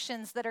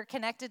emotions that are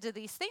connected to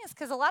these things,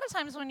 because a lot of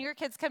times when your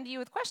kids come to you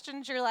with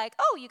questions, you're like,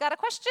 oh, you got a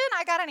question?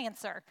 I got an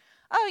answer.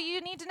 Oh,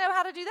 you need to know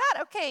how to do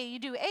that? Okay, you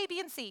do A, B,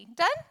 and C.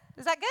 Done?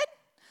 Is that good?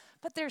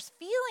 But there's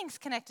feelings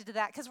connected to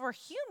that because we're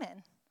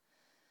human.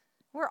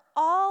 We're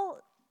all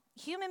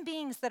human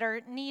beings that are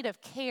in need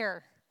of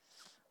care.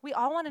 We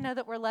all want to know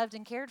that we're loved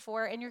and cared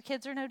for, and your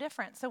kids are no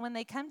different. So when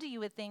they come to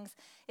you with things,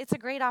 it's a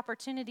great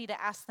opportunity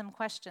to ask them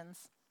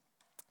questions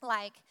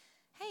like,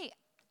 hey,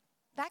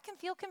 that can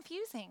feel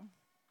confusing.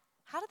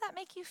 How did that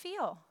make you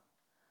feel?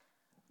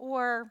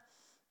 Or,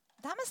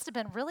 that must have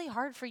been really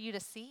hard for you to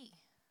see.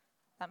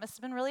 That must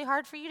have been really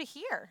hard for you to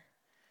hear.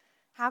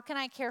 How can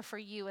I care for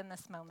you in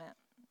this moment?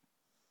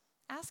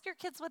 Ask your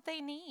kids what they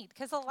need,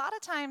 because a lot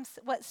of times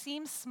what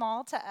seems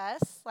small to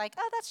us, like,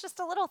 oh, that's just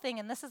a little thing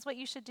and this is what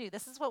you should do,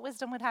 this is what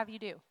wisdom would have you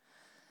do,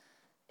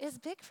 is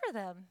big for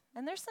them.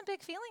 And there's some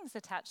big feelings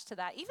attached to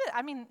that.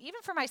 Even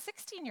for my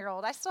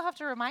 16-year-old, I still have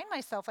to remind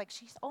myself, like,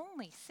 she's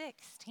only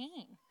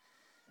 16.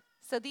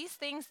 So these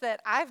things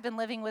that I've been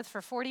living with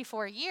for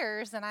 44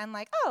 years, and I'm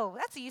like, oh,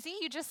 that's easy.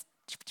 You just,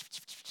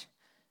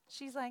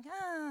 she's like,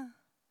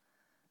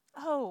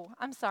 oh,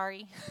 I'm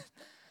sorry.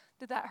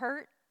 Did that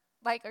hurt?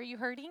 Like, are you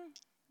hurting?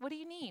 What do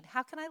you need?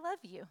 How can I love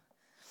you?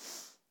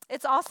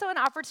 It's also an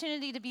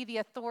opportunity to be the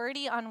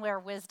authority on where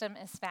wisdom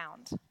is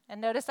found.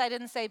 And notice I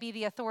didn't say be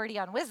the authority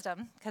on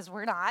wisdom, because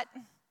we're not.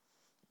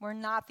 We're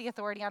not the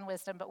authority on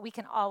wisdom, but we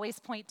can always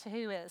point to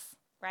who is,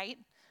 right?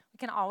 We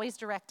can always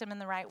direct them in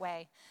the right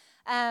way.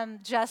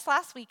 Just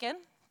last weekend,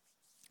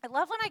 I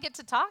love when I get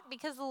to talk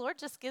because the Lord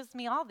just gives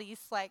me all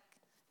these, like,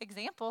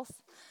 examples.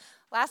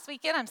 Last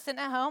weekend, I'm sitting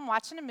at home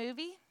watching a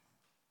movie,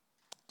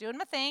 doing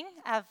my thing.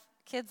 I have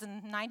kids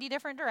in 90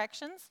 different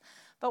directions,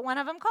 but one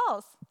of them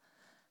calls,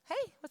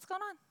 hey, what's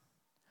going on?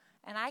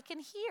 And I can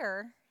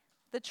hear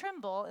the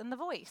tremble in the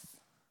voice.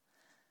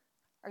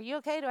 Are you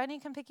okay? Do I need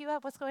to come pick you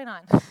up? What's going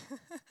on?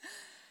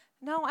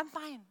 No, I'm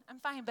fine,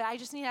 but I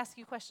just need to ask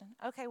you a question.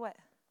 Okay, what?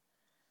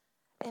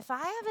 If I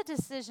have a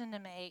decision to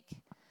make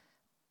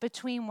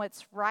between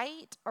what's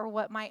right or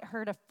what might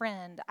hurt a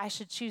friend, I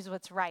should choose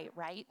what's right,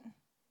 right?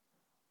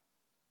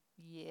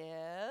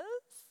 Yes.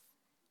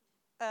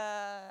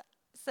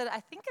 So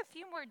I think a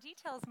few more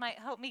details might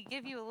help me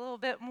give you a little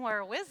bit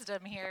more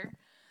wisdom here.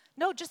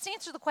 No, just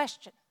answer the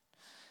question.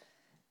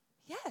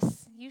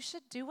 Yes, you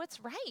should do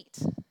what's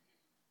right.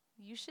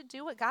 You should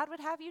do what God would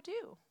have you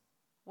do.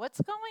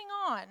 What's going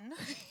on?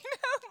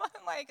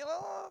 I'm like,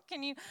 oh,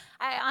 can you?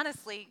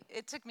 Honestly,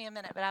 it took me a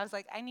minute, but I was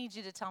like, I need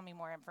you to tell me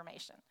more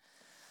information.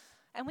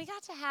 And we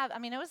got to have,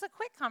 it was a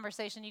quick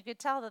conversation. You could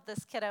tell that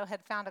this kiddo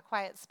had found a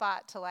quiet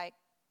spot to, like,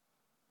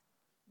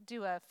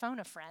 do a phone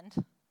a friend,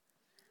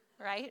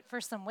 right, for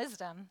some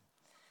wisdom.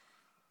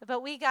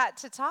 But we got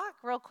to talk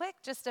real quick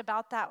just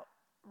about that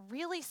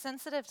really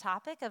sensitive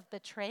topic of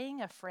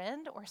betraying a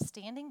friend or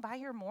standing by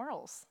your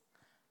morals.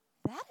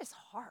 That is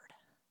hard.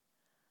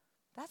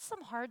 That's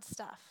some hard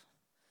stuff.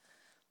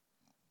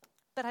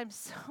 But I'm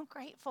so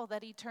grateful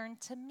that he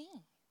turned to me.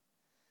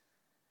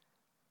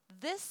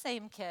 This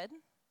same kid,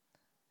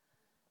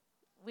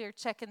 we were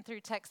checking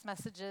through text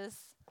messages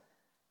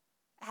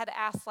had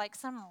asked like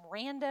some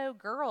rando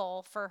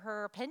girl for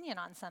her opinion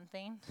on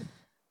something.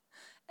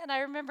 And I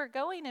remember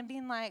going and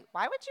being like,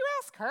 why would you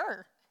ask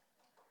her?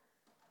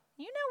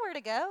 You know where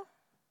to go.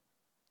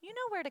 You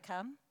know where to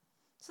come.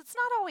 So it's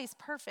not always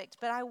perfect,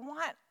 but I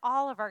want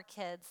all of our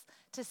kids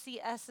to see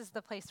us as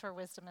the place where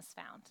wisdom is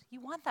found. You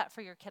want that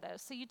for your kiddos.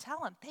 So you tell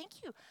them,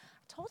 thank you.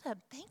 I told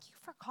him, thank you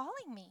for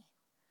calling me.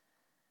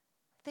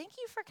 Thank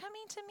you for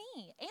coming to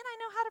me. And I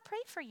know how to pray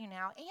for you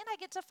now. And I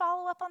get to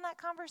follow up on that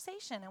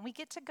conversation. And we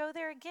get to go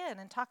there again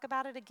and talk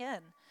about it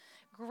again.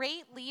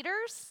 Great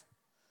leaders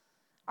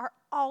are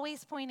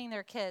always pointing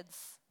their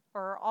kids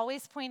or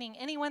always pointing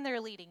anyone they're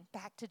leading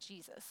back to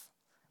Jesus.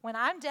 When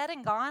I'm dead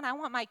and gone, I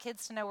want my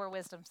kids to know where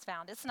wisdom's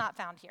found. It's not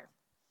found here.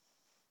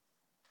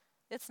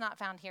 It's not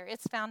found here.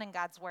 It's found in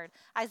God's word.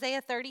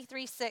 Isaiah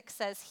 33:6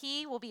 says,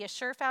 he will be a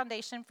sure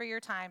foundation for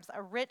your times,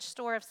 a rich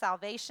store of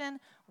salvation,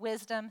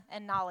 wisdom,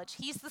 and knowledge.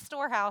 He's the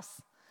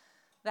storehouse.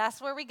 That's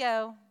where we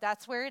go.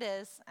 That's where it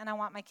is. And I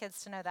want my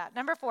kids to know that.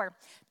 Number 4,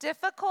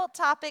 difficult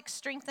topics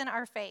strengthen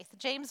our faith.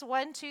 James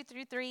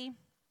 1:2-3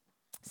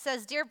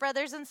 says, dear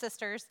brothers and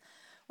sisters,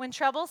 when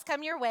troubles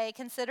come your way,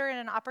 consider it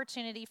an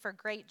opportunity for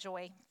great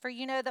joy. For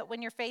you know that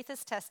when your faith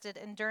is tested,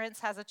 endurance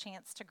has a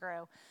chance to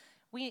grow.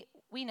 We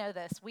know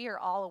this. We are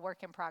all a work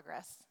in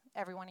progress.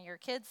 Every one of your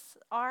kids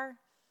are.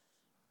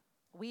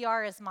 We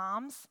are as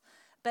moms.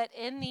 But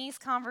in these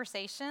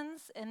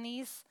conversations, in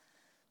these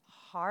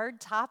hard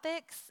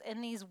topics,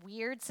 in these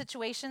weird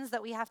situations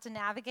that we have to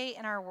navigate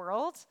in our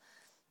world,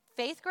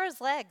 faith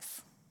grows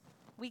legs.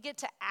 We get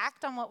to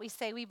act on what we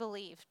say we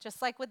believe,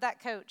 just like with that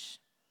coach.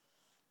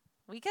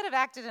 We could have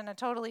acted in a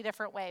totally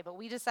different way, but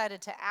we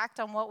decided to act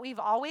on what we've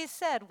always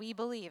said we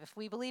believe. If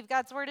we believe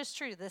God's word is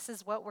true, this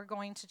is what we're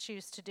going to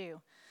choose to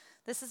do.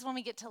 This is when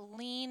we get to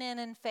lean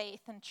in faith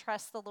and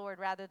trust the Lord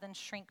rather than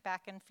shrink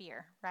back in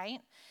fear,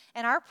 right?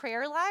 And our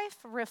prayer life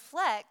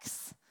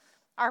reflects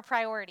our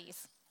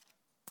priorities.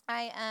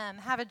 I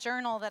have a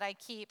journal that I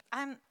keep.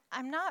 I'm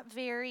not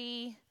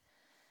very,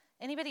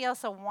 anybody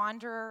else a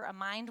wanderer, a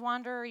mind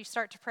wanderer? You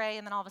start to pray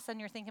and then all of a sudden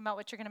you're thinking about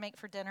what you're going to make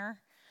for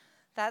dinner.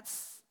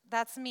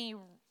 That's me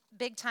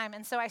big time.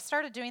 And so I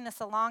started doing this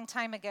a long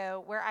time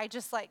ago where I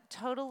just like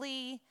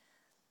totally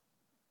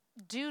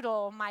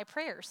doodle my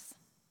prayers.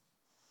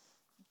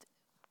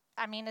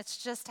 I mean, it's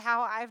just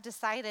how I've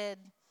decided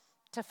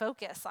to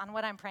focus on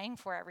what I'm praying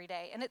for every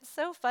day. And it's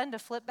so fun to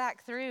flip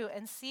back through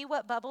and see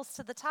what bubbles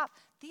to the top.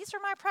 These are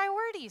my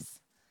priorities.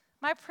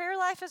 My prayer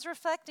life is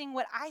reflecting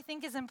what I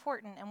think is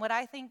important and what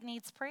I think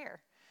needs prayer.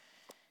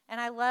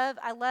 And I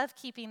love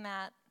keeping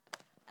that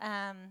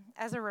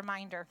as a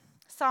reminder.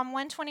 Psalm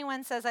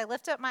 121 says, I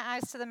lift up my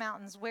eyes to the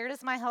mountains. Where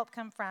does my help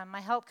come from?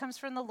 My help comes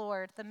from the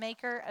Lord, the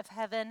maker of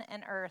heaven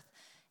and earth.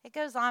 It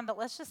goes on, but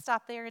let's just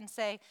stop there and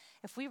say,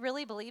 if we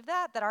really believe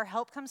that our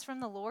help comes from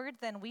the Lord,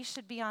 then we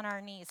should be on our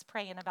knees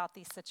praying about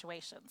these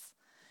situations,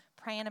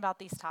 praying about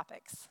these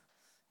topics.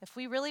 If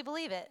we really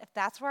believe it, if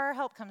that's where our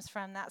help comes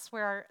from, that's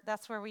where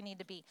we need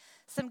to be.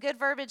 Some good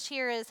verbiage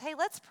here is, hey,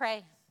 let's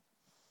pray.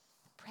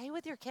 Pray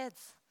with your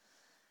kids.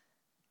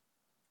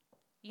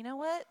 You know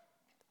what?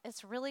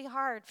 It's really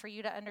hard for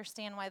you to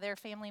understand why their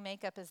family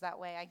makeup is that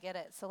way. I get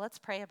it. So let's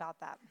pray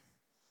about that.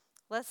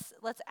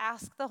 Let's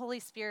ask the Holy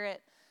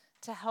Spirit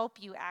to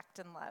help you act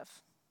in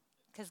love.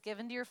 Because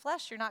given to your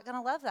flesh, you're not going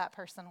to love that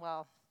person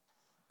well.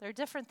 They're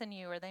different than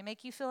you or they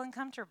make you feel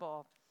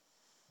uncomfortable.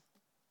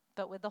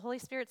 But with the Holy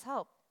Spirit's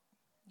help,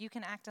 you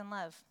can act in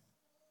love.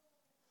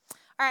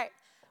 All right,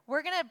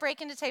 we're going to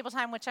break into table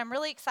time, which I'm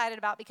really excited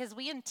about because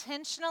we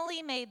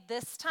intentionally made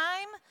this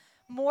time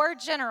more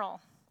general.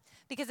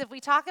 Because if we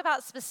talk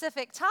about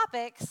specific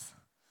topics,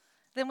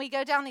 then we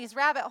go down these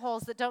rabbit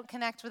holes that don't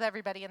connect with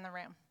everybody in the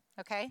room,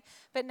 okay?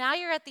 But now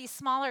you're at these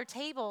smaller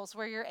tables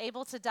where you're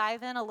able to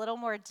dive in a little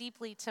more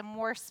deeply to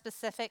more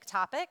specific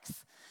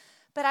topics.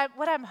 But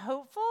I'm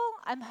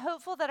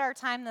hopeful that our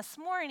time this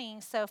morning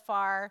so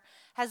far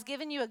has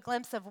given you a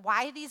glimpse of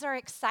why these are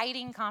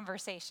exciting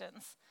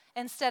conversations.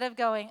 Instead of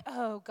going,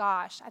 oh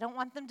gosh, I don't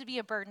want them to be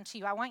a burden to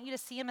you. I want you to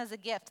see them as a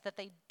gift, that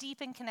they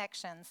deepen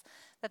connections,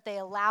 that they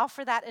allow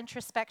for that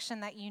introspection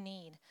that you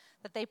need,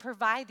 that they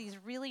provide these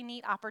really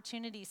neat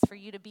opportunities for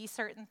you to be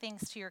certain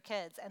things to your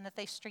kids, and that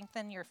they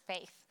strengthen your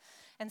faith.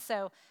 And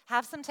so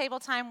have some table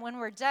time. When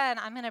we're done,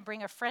 I'm going to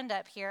bring a friend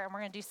up here, and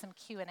we're going to do some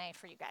Q&A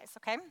for you guys,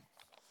 okay?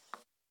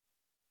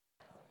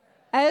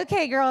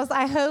 Okay, girls,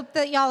 I hope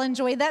that y'all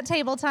enjoyed that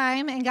table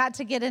time and got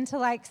to get into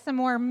like some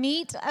more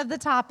meat of the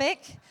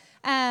topic.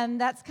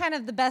 That's kind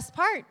of the best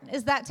part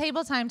is that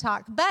table time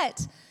talk.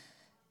 But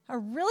a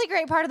really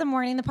great part of the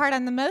morning, the part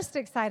I'm the most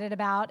excited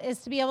about, is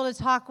to be able to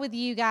talk with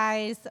you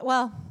guys.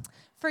 Well,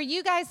 for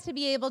you guys to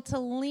be able to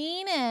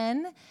lean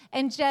in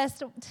and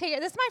just, this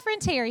is my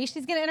friend Terry.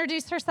 She's going to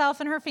introduce herself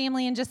and her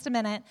family in just a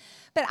minute.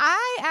 But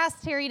I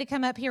asked Terry to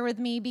come up here with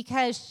me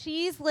because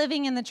she's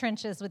living in the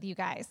trenches with you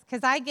guys.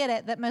 Because I get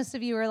it that most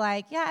of you are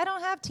like, yeah, I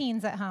don't have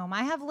teens at home.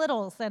 I have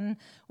littles. And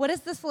what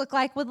does this look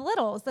like with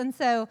littles? And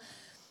so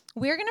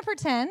we're going to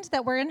pretend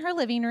that we're in her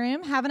living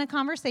room having a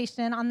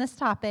conversation on this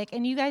topic,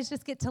 and you guys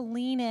just get to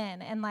lean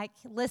in and like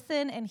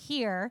listen and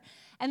hear,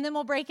 and then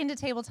we'll break into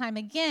table time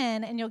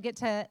again, and you'll get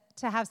to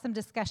have some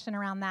discussion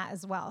around that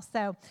as well.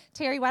 So,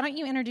 Terry, why don't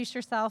you introduce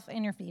yourself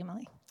and your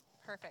family?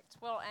 Perfect.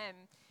 Well,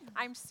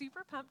 I'm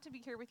super pumped to be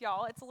here with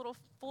y'all. It's a little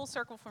full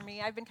circle for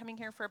me. I've been coming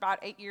here for about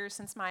 8 years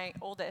since my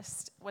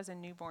oldest was a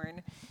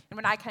newborn, and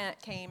when I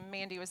came,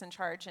 Mandy was in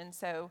charge, and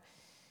so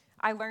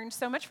I learned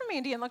so much from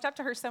Mandy and looked up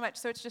to her so much,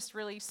 so it's just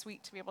really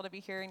sweet to be able to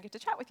be here and get to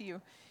chat with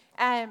you.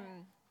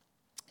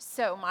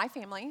 So my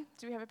family,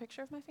 do we have a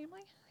picture of my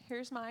family?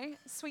 Here's my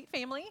sweet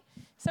family.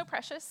 So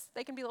precious.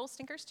 They can be little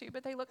stinkers too,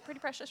 but they look pretty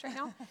precious right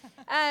now.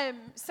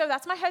 So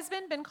that's my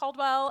husband, Ben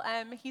Caldwell.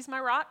 He's my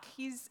rock.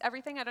 He's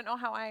everything. I don't know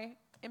how I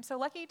am so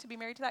lucky to be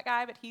married to that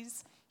guy, but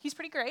he's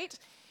pretty great.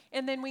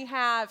 And then we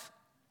have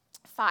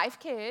 5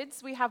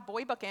 kids. We have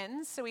boy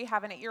bookends. So we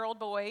have an 8-year-old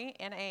boy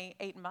and a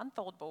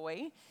 8-month-old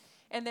boy.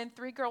 And then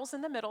 3 girls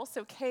in the middle,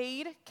 so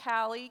Cade,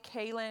 Callie,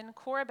 Kaylin,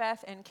 Cora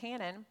Beth, and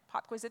Cannon.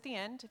 Pop quiz at the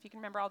end, if you can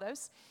remember all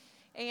those.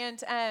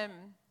 And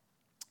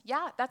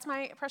yeah, that's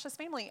my precious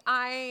family.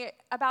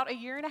 About a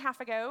year and a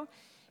half ago,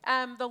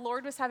 the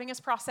Lord was having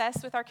us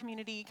process with our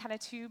community kind of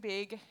 2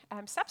 big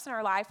steps in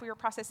our life. We were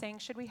processing,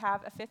 should we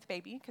have a 5th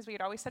baby? Because we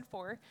had always said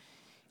 4.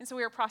 And so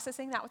we were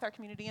processing that with our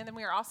community. And then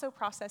we were also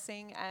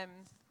processing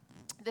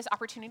this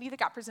opportunity that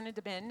got presented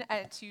to Ben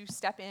to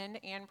step in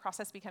and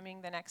process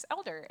becoming the next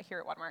elder here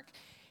at Watermark.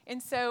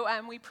 And so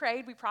we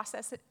prayed, we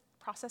processed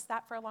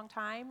that for a long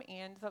time,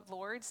 and the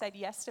Lord said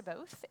yes to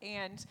both.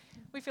 And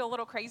we feel a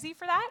little crazy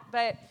for that,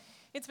 but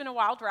it's been a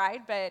wild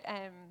ride. But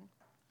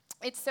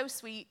it's so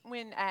sweet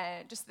when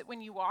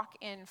when you walk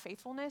in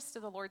faithfulness to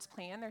the Lord's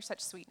plan, there's such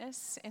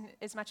sweetness. And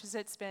as much as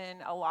it's been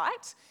a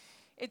lot,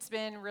 it's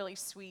been really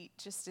sweet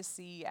just to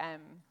see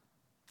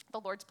the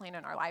Lord's plan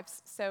in our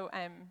lives. So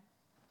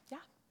yeah,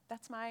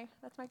 that's my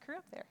crew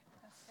up there.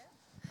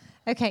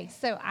 Okay,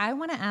 so I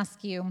want to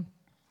ask you,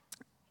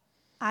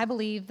 I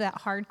believe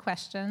that hard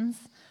questions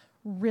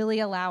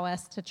really allow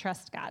us to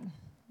trust God,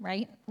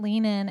 right?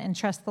 Lean in and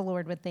trust the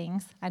Lord with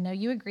things. I know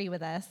you agree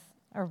with us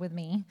or with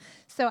me.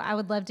 So I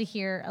would love to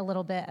hear a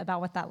little bit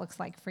about what that looks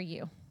like for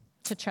you,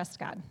 to trust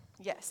God.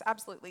 Yes,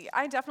 absolutely.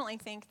 I definitely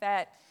think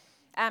that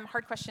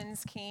hard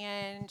questions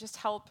can just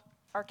help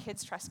our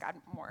kids trust God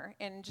more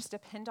and just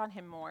depend on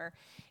Him more.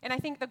 And I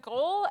think the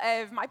goal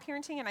of my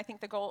parenting, and I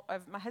think the goal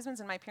of my husband's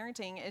and my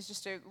parenting, is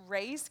just to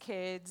raise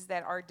kids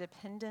that are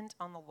dependent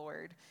on the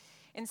Lord.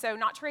 And so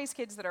not to raise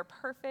kids that are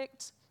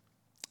perfect,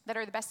 that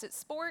are the best at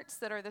sports,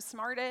 that are the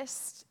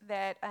smartest,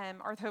 that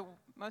are the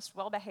most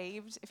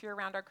well-behaved. If you're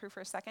around our crew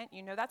for a second,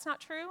 you know that's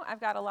not true. I've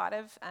got a lot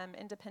of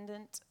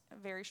independent,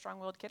 very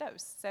strong-willed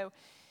kiddos. So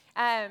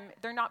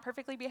they're not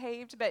perfectly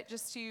behaved, but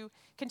just to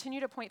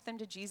continue to point them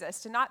to Jesus,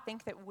 to not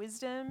think that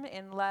wisdom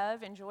and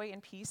love and joy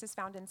and peace is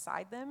found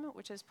inside them,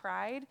 which is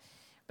pride,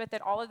 but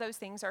that all of those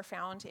things are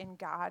found in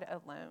God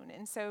alone.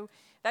 And so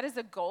that is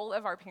the goal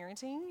of our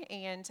parenting.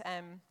 And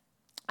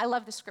I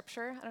love the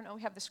scripture. I don't know,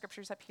 we have the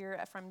scriptures up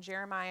here from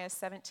Jeremiah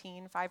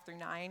 17,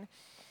 5-9,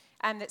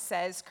 that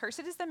says,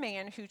 "Cursed is the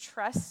man who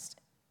trusts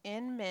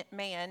in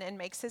man and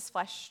makes his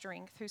flesh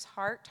strength, whose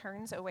heart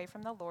turns away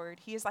from the Lord.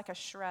 He is like a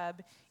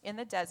shrub in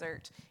the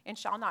desert and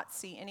shall not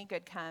see any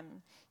good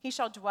come. He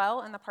shall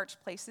dwell in the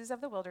parched places of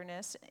the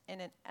wilderness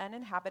in an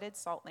uninhabited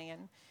salt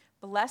land.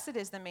 Blessed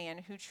is the man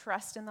who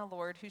trusts in the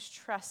Lord, whose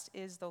trust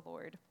is the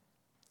Lord.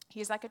 He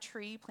is like a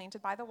tree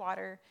planted by the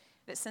water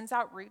that sends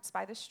out roots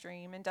by the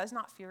stream and does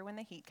not fear when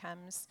the heat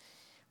comes.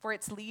 For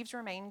its leaves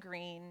remain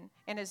green,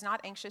 and is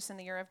not anxious in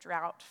the year of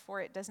drought, for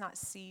it does not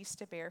cease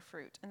to bear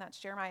fruit." And that's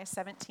Jeremiah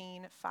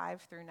 17,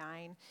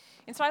 5-9.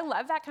 And so I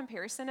love that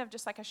comparison of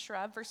just like a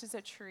shrub versus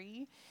a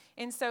tree.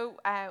 And so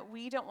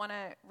we don't want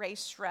to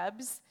raise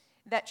shrubs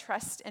that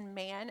trust in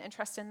man and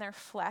trust in their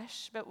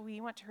flesh, but we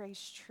want to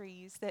raise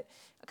trees that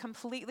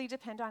completely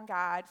depend on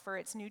God for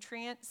its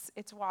nutrients,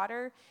 its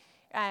water,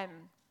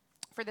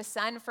 for the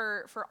sun,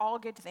 for all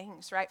good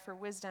things, right? For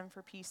wisdom,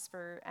 for peace,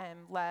 for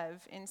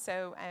love. And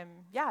so,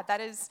 yeah,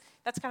 that's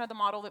kind of the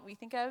model that we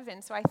think of.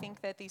 And so I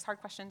think that these hard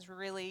questions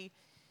really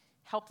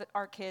help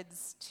our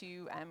kids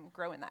to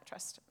grow in that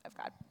trust of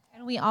God.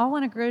 And we all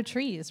want to grow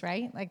trees,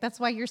 right? Like that's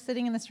why you're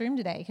sitting in this room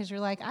today, because you're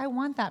like, I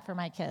want that for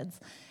my kids.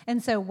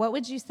 And so what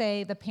would you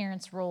say the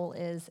parent's role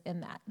is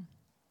in that?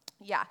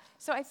 Yeah,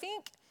 so I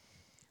think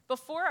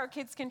before our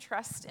kids can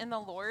trust in the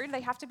Lord, they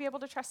have to be able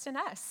to trust in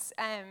us.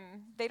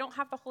 They don't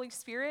have the Holy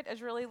Spirit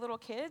as really little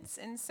kids,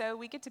 and so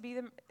we get to be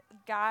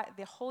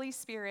the Holy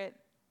Spirit's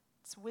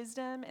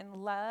wisdom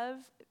and love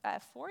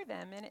for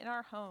them and in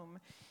our home.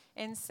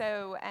 And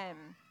so,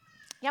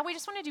 yeah, we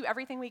just want to do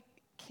everything we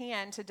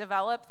can to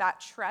develop that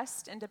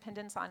trust and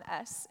dependence on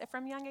us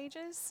from young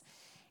ages.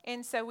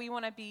 And so we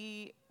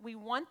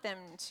want them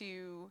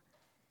to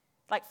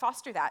like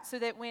foster that so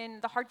that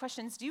when the hard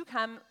questions do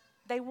come,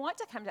 they want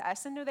to come to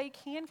us and know they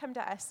can come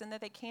to us and that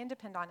they can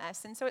depend on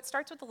us. And so it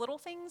starts with the little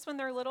things when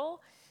they're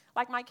little,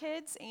 like my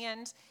kids,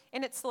 and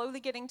it's slowly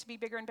getting to be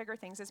bigger and bigger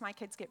things as my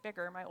kids get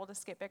bigger, my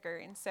oldest get bigger.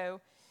 And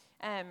so,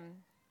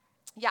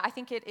 I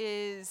think it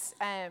is,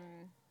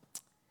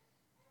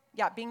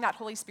 being that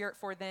Holy Spirit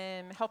for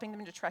them, helping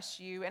them to trust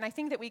you. And I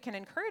think that we can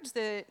encourage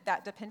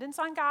that dependence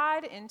on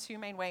God in two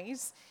main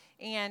ways.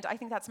 And I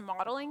think that's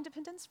modeling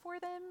dependence for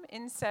them.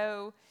 And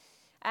so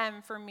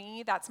for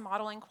me, that's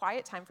modeling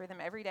quiet time for them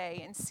every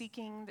day and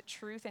seeking the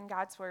truth in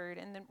God's word.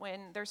 And then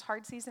when there's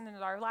hard seasons in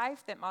our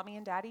life that mommy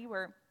and daddy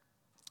were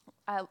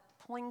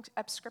pulling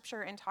up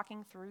scripture and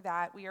talking through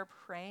that, we are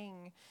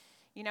praying.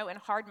 In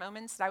hard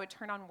moments that I would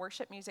turn on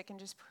worship music and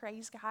just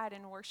praise God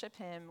and worship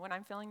him when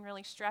I'm feeling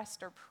really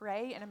stressed, or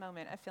pray in a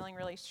moment of feeling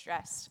really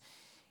stressed.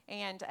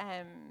 And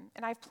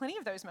I have plenty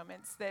of those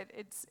moments that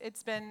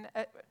it's been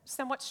a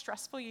somewhat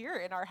stressful year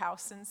in our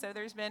house. And so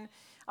there's been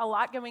a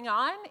lot going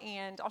on,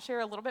 and I'll share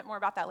a little bit more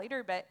about that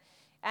later. But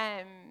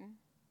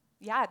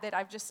that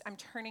I'm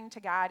turning to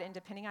God and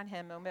depending on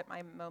him moment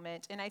by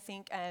moment. And I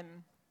think,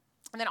 and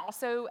then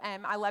also,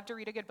 I love to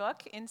read a good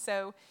book. And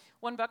so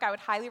one book I would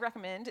highly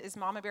recommend is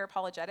Mama Bear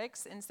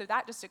Apologetics. And so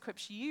that just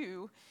equips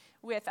you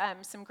with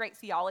some great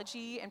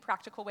theology and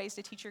practical ways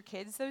to teach your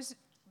kids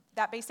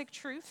that basic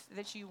truth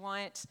that you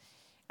want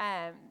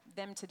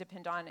them to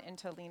depend on and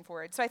to lean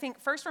forward. So I think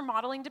first we're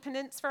modeling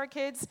dependence for our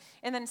kids,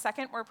 and then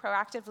second we're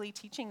proactively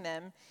teaching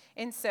them.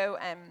 And so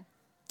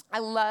I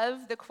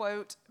love the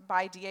quote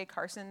by D.A.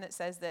 Carson that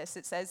says this.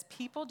 It says,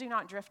 "People do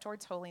not drift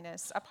towards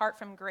holiness apart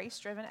from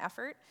grace-driven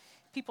effort.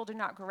 People do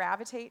not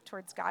gravitate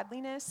towards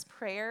godliness,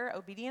 prayer,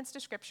 obedience to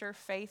Scripture,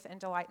 faith, and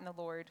delight in the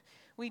Lord.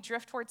 We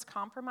drift towards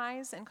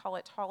compromise and call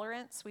it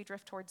tolerance. We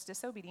drift towards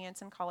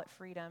disobedience and call it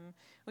freedom.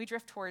 We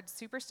drift towards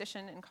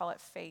superstition and call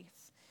it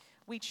faith.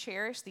 We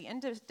cherish the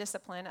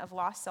indiscipline of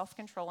lost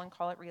self-control and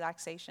call it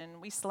relaxation.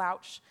 We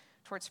slouch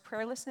towards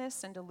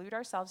prayerlessness and delude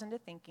ourselves into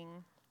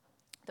thinking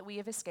that we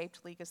have escaped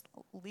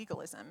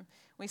legalism.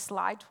 We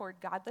slide toward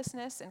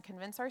godlessness and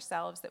convince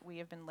ourselves that we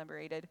have been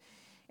liberated."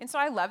 And so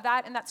I love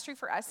that, and that's true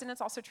for us, and it's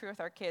also true with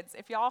our kids.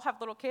 If y'all have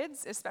little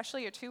kids,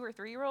 especially a 2 or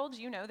 3-year-old,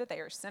 you know that they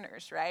are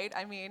sinners, right?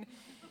 I mean,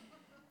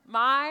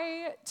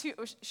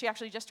 she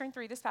actually just turned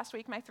 3 this past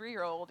week, my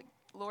 3-year-old.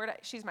 Lord,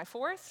 she's my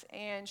 4th,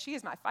 and she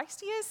is my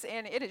feistiest,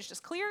 and it is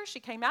just clear she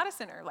came out a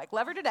sinner, like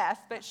love her to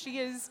death, but she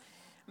is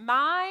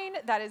mine,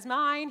 that is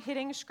mine,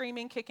 hitting,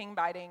 screaming, kicking,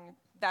 biting.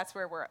 That's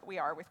where we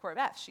are with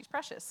Corbeth. She's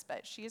precious,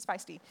 but she is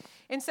feisty.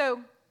 And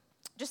so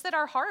just that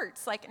our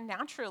hearts,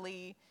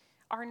 naturally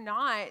are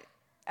not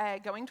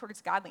going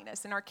towards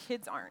godliness, and our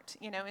kids aren't,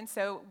 and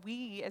so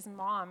we as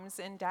moms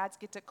and dads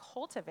get to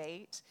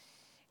cultivate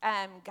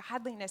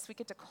godliness. We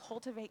get to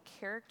cultivate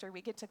character.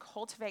 We get to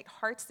cultivate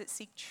hearts that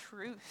seek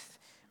truth.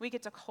 We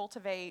get to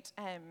cultivate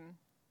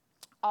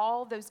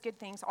all those good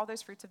things, all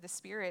those fruits of the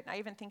Spirit. And I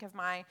even think of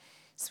my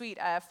sweet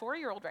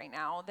 4-year-old right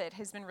now that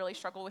has been really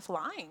struggled with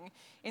lying,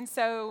 and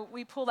so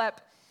we pulled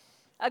up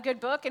a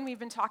good book, and we've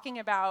been talking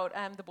about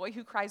The Boy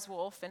Who Cries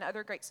Wolf and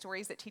other great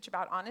stories that teach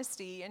about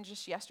honesty. And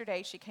just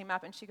yesterday, she came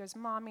up and she goes,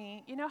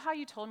 "Mommy, you know how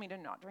you told me to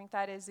not drink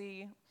that,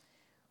 Izzy?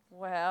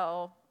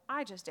 Well,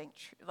 I just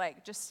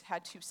just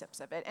had 2 sips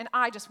of it, and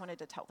I just wanted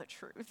to tell the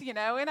truth, And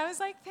I was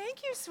like,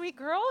 "Thank you, sweet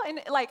girl." And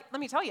let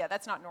me tell you,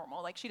 that's not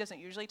normal. She doesn't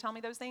usually tell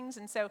me those things.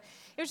 And so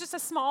it was just a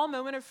small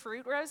moment of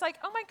fruit where I was like,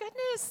 "Oh my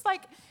goodness!"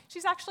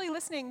 She's actually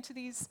listening to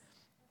these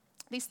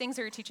things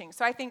that you're teaching.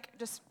 So I think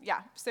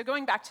so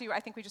going back to, I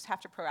think we just have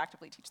to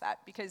proactively teach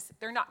that, because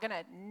they're not going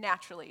to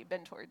naturally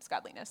bend towards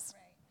godliness.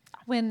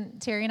 Right. When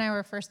Terry and I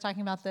were first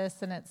talking about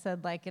this, and it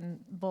said in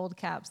bold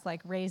caps,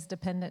 raise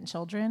dependent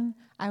children,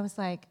 I was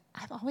like,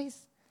 I've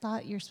always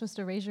thought you're supposed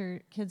to raise your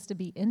kids to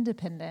be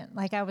independent.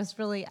 I was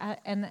really,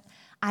 and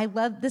I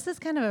love, this is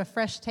kind of a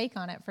fresh take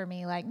on it for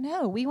me.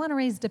 No, we want to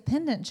raise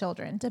dependent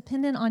children,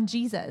 dependent on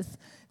Jesus,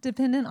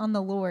 dependent on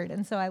the Lord.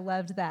 And so I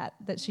loved that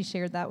she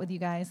shared that with you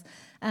guys.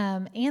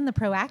 And the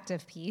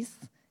proactive piece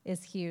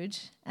is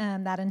huge,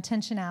 that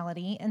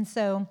intentionality. And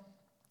so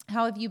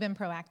how have you been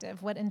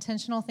proactive? What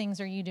intentional things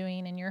are you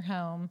doing in your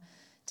home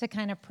to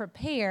kind of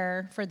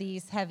prepare for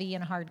these heavy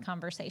and hard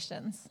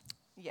conversations?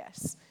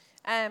 Yes.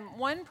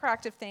 One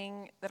proactive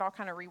thing that I'll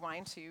kind of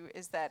rewind to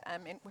is that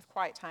with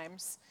quiet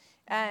times,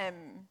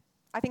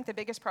 I think the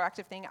biggest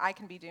proactive thing I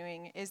can be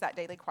doing is that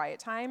daily quiet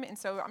time. And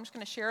so I'm just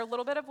going to share a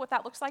little bit of what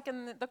that looks like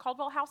in the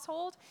Caldwell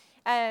household,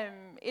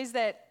 is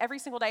that every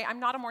single day, I'm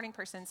not a morning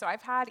person. So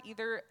I've had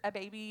either a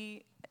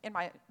baby in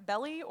my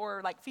belly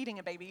or feeding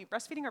a baby,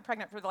 breastfeeding or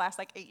pregnant for the last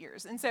 8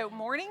 years. And so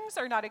mornings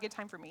are not a good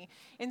time for me.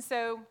 And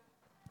so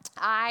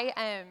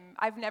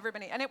I've never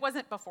been, and it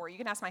wasn't before. You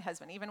can ask my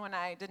husband. Even when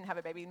I didn't have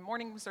a baby,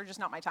 mornings are just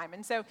not my time.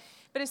 And so,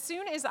 but as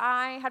soon as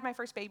I had my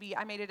first baby,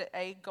 I made it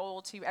a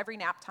goal to every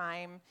nap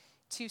time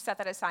to set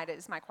that aside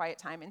as my quiet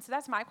time. And so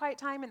that's my quiet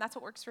time, and that's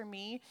what works for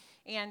me.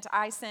 And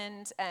I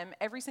send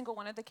every single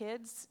one of the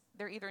kids,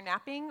 they're either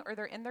napping or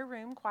they're in their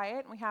room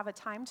quiet. And we have a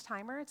timed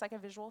timer. It's like a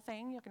visual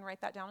thing. You can write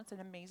that down. It's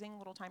an amazing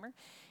little timer.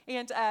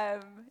 And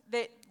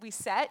that we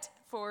set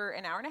for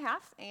an hour and a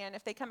half. And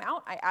if they come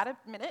out, I add a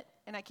minute,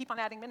 and I keep on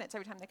adding minutes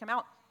every time they come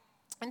out.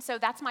 And so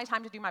that's my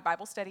time to do my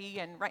Bible study.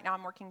 And right now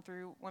I'm working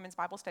through women's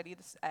Bible study,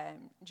 this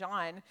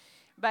John.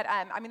 But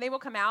I mean, they will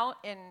come out,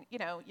 and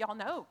y'all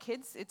know,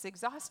 kids, it's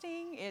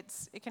exhausting.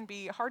 It can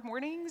be hard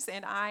mornings,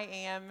 and I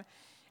am.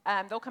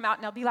 They'll come out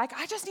and they'll be like,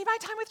 I just need my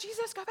time with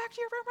Jesus. Go back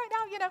to your room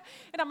right now,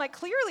 And I'm like,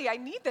 clearly, I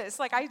need this.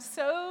 Like, I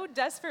so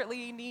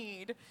desperately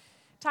need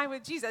time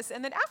with Jesus.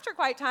 And then after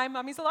quiet time,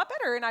 mommy's a lot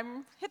better, and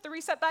I'm hit the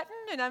reset button,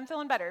 and I'm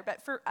feeling better.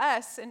 But for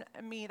us and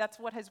me, that's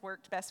what has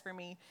worked best for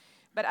me.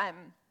 But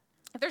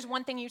if there's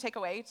one thing you take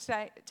away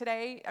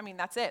today, I mean,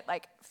 that's it.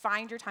 Like,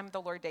 find your time with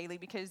the Lord daily,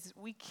 because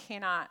we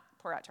cannot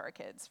pour out to our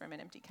kids from an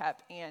empty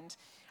cup. And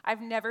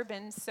I've never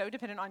been so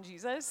dependent on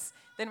Jesus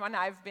than when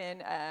I've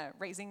been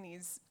raising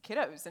these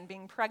kiddos and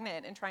being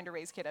pregnant and trying to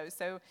raise kiddos.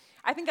 So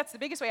I think that's the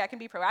biggest way I can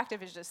be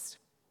proactive, is just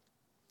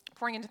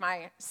pouring into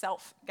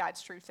myself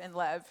God's truth and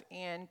love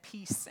and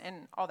peace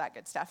and all that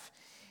good stuff.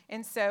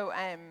 And so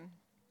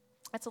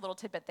that's a little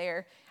tidbit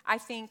there. I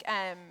think,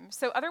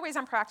 so other ways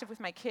I'm proactive with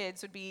my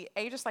kids would be,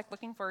 just like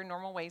looking for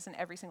normal ways in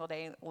every single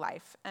day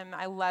life.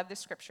 I love the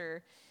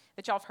scripture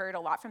that y'all have heard a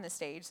lot from the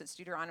stage. That's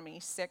Deuteronomy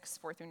 6,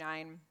 4 through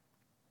 9.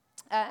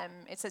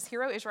 It says,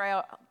 Hear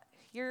Israel,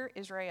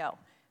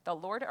 the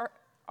Lord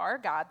our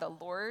God, the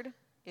Lord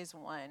is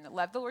one.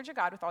 Love the Lord your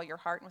God with all your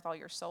heart and with all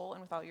your soul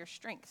and with all your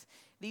strength.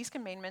 These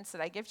commandments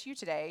that I give to you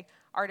today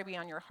are to be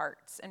on your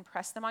hearts.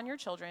 Impress them on your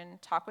children.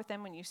 Talk with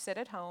them when you sit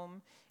at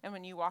home and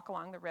when you walk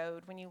along the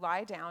road, when you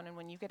lie down and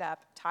when you get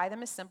up. Tie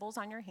them as symbols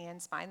on your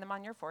hands. Bind them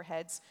on your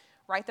foreheads.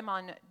 Write them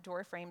on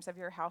door frames of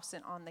your house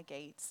and on the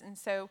gates. And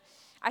so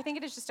I think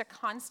it is just a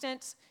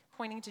constant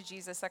pointing to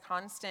Jesus, a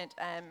constant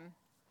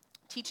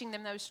teaching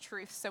them those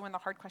truths, so when the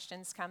hard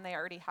questions come, they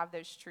already have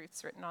those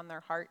truths written on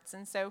their hearts.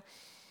 And so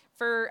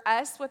for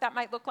us, what that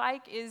might look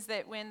like is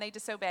that when they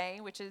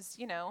disobey, which is,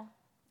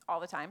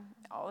 all the time,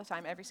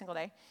 every single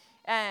day,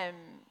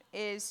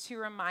 is to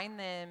remind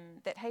them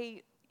that,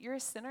 hey, you're a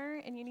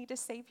sinner and you need a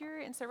Savior.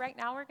 And so right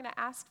now we're going to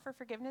ask for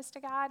forgiveness to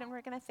God, and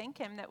we're going to thank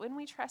Him that when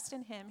we trust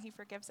in Him, He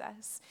forgives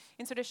us.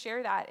 And so to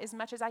share that as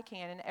much as I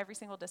can in every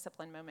single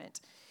discipline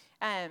moment.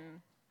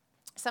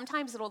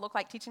 Sometimes it'll look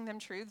like teaching them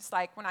truths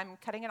like when I'm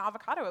cutting an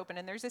avocado open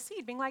and there's a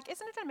seed, being like,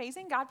 isn't it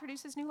amazing God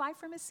produces new life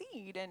from a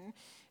seed? And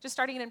just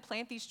starting to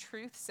implant these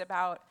truths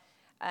about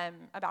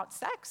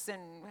sex,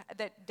 and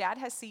that dad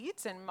has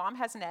seeds and mom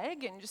has an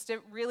egg, and just to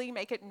really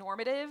make it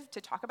normative to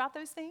talk about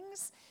those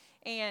things.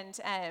 And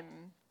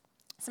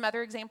some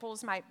other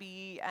examples might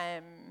be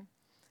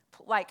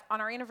like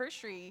on our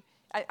anniversary,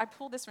 I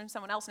pulled this from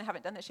someone else and I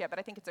haven't done this yet, but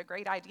I think it's a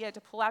great idea to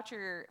pull out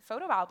your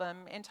photo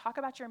album and talk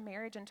about your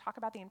marriage and talk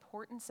about the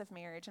importance of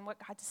marriage and what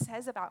God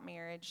says about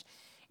marriage.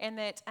 And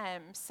that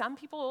some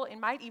people, it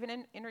might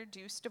even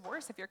introduce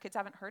divorce if your kids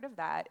haven't heard of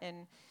that,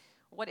 and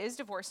what is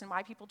divorce and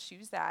why people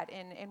choose that,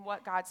 and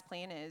what God's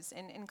plan is.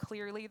 And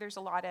clearly there's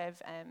a lot of,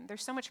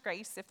 there's so much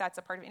grace if that's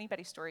a part of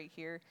anybody's story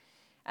here,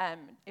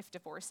 if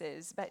divorce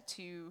is, but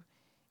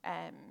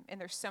and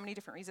there's so many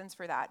different reasons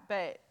for that,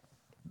 but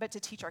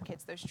to teach our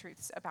kids those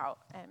truths about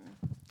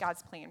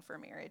God's plan for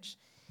marriage.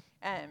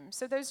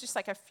 So those just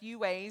like a few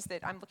ways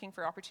that I'm looking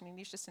for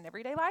opportunities just in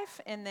everyday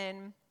life. And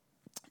then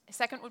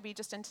second would be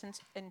just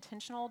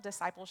intentional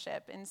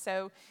discipleship. And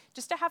so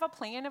just to have a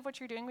plan of what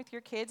you're doing with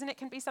your kids, and it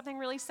can be something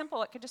really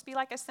simple. It could just be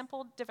like a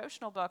simple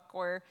devotional book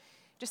or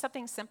just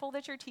something simple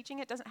that you're teaching.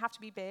 It doesn't have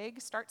to be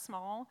big. Start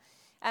small.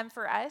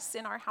 For us,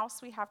 in our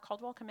house, we have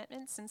Caldwell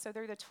commitments. And so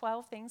they're the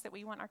 12 things that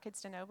we want our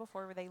kids to know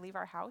before they leave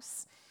our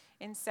house.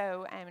 And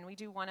so and we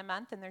do one a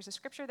month, and there's a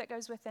scripture that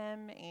goes with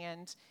them,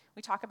 and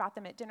we talk about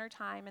them at dinner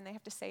time, and they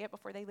have to say it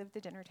before they leave the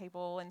dinner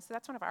table. And so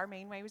that's one of our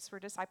main ways for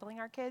discipling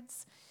our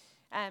kids.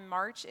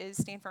 March is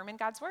Stand Firm in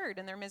God's Word,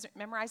 and they're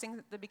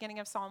memorizing the beginning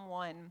of Psalm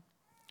 1,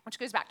 which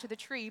goes back to the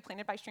tree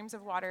planted by streams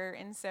of water.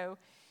 And so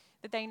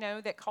that they know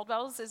that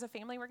Caldwell's is a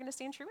family, we're going to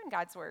stand true in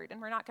God's Word, and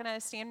we're not going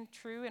to stand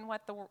true in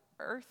what the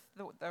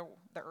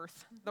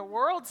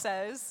world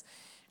says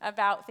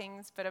about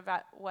things, but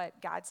about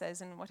what God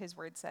says and what His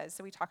Word says.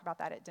 So we talk about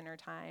that at dinner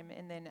time.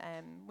 And then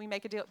we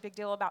make a big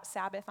deal about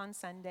Sabbath on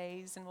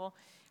Sundays, and we'll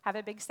have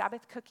a big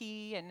Sabbath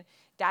cookie, and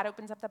Dad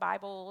opens up the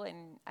Bible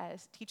and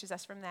teaches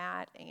us from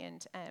that.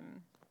 And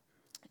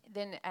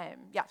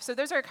so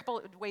those are a couple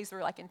of ways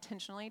we're like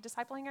intentionally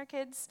discipling our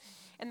kids.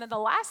 And then the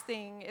last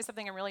thing is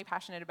something I'm really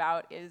passionate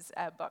about is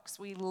books.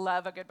 We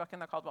love a good book in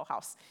the Caldwell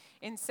house.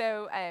 And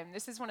so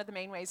this is one of the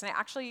main ways. And I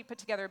actually put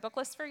together a book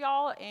list for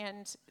y'all,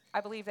 and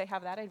I believe they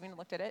have that. I even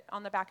looked at it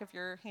on the back of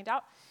your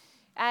handout.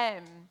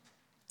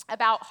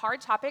 About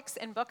hard topics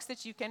and books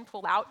that you can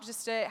pull out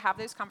just to have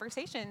those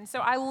conversations. So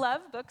I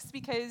love books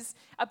because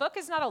a book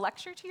is not a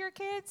lecture to your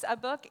kids. A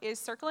book is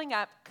circling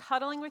up,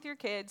 cuddling with your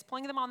kids,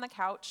 pulling them on the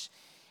couch,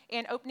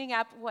 and opening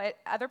up what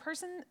another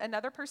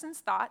person's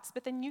thoughts,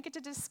 but then you get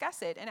to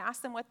discuss it and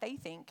ask them what they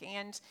think.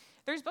 And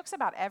there's books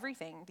about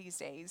everything these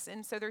days.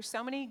 And so there's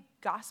so many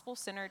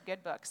gospel-centered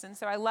good books. And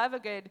so I love a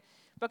good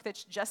book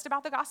that's just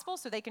about the gospel,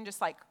 so they can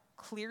just like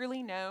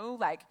clearly know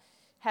like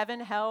heaven,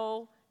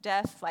 hell,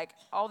 death, like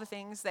all the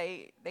things,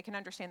 they can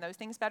understand those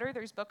things better.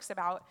 There's books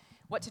about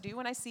what to do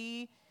when I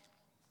see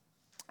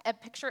a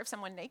picture of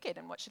someone naked,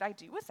 and what should I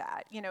do with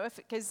that?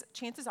 Because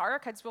chances are our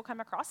kids will come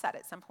across that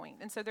at some point.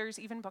 And so there's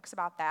even books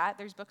about that.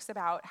 There's books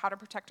about how to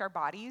protect our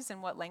bodies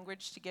and what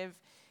language to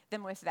give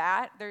them with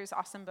that. There's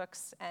awesome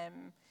books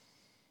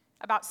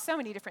about so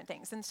many different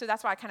things. And so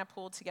that's why I kind of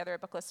pulled together a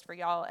book list for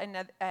y'all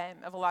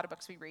of a lot of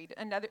books we read.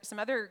 Some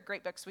other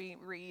great books we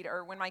read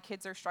are when my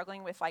kids are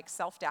struggling with like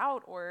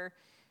self-doubt or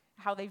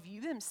how they view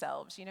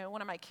themselves.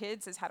 One of my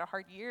kids has had a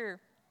hard year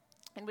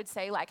and would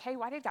say like, hey,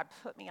 why did God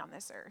put me on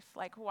this earth?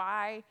 Like,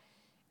 why?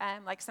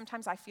 Like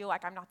sometimes I feel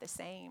like I'm not the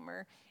same.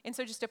 And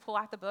so just to pull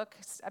out the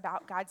books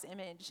about God's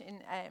image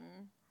and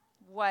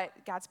what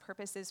God's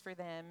purpose is for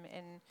them,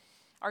 and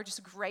are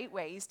just great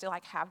ways to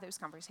like have those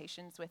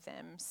conversations with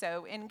them.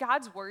 So, and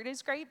God's word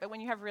is great, but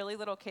when you have really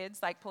little kids,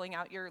 like pulling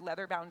out your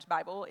leather-bound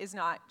Bible is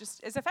not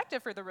just as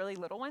effective for the really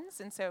little ones.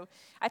 And so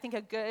I think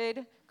a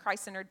good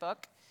Christ-centered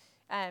book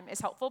is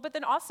helpful. But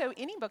then also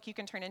any book you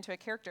can turn into a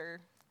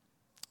character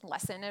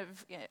lesson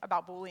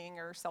about bullying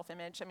or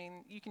self-image. I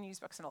mean, you can use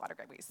books in a lot of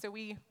great ways. So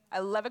I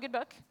love a good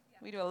book. Yeah.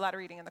 We do a lot of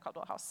reading in the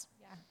Caldwell House.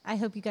 Yeah. I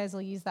hope you guys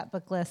will use that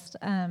book list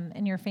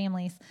in your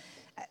families.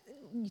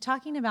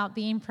 Talking about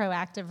being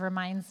proactive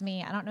reminds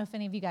me, I don't know if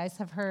any of you guys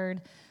have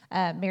heard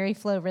Mary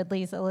Flo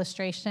Ridley's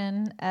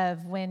illustration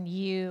of when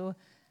you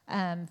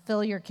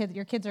fill your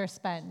kids are a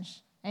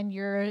sponge, and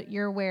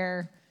you're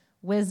where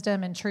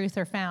wisdom and truth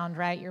are found,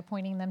 right? You're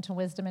pointing them to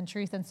wisdom and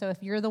truth. And so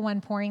if you're the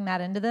one pouring that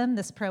into them,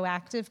 this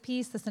proactive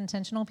piece, this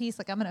intentional piece,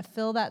 like I'm going to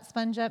fill that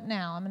sponge up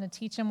now. I'm going to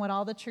teach them what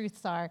all the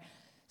truths are,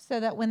 so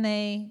that when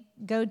they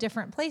go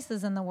different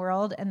places in the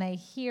world and they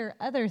hear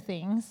other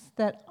things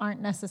that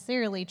aren't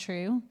necessarily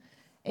true,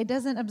 it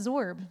doesn't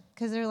absorb,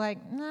 because they're like,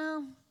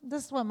 no,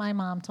 this is what my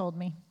mom told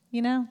me.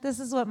 This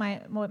is what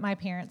my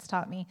parents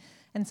taught me.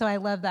 And so I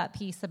love that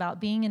piece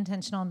about being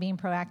intentional and being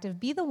proactive.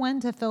 Be the one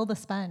to fill the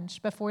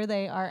sponge before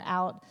they are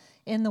out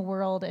in the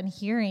world and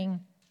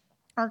hearing.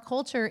 Our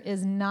culture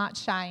is not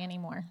shy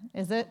anymore,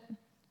 is it?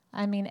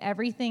 I mean,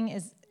 everything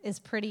is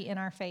pretty in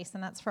our face,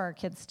 and that's for our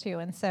kids too.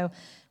 And so I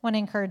want to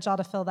encourage y'all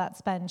to fill that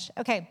sponge.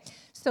 Okay,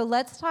 so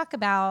let's talk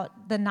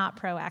about the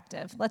not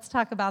proactive. Let's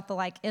talk about the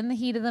like in the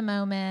heat of the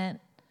moment,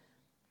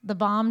 the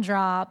bomb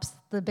drops,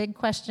 the big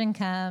question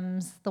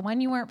comes, the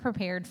one you weren't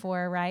prepared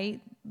for,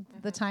 right?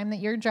 Mm-hmm. The time that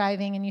you're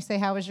driving and you say,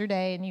 how was your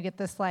day? And you get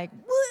this like,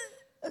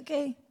 what?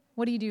 Okay.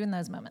 What do you do in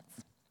those moments?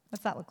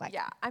 What's that look like?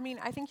 Yeah, I mean,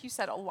 I think you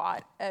said a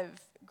lot of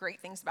great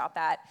things about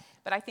that.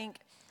 But I think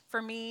for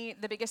me,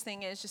 the biggest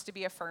thing is just to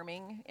be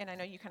affirming. And I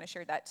know you kind of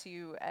shared that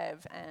too,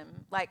 of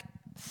like,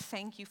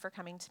 thank you for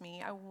coming to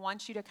me. I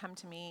want you to come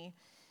to me.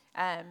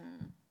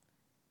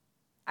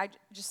 I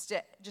just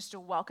to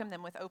welcome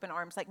them with open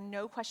arms, like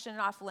no question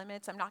off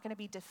limits. I'm not going to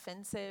be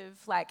defensive.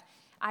 Like,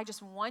 I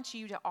just want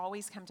you to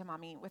always come to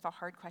mommy with a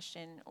hard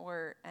question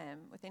or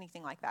with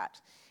anything like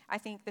that. I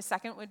think the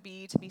second would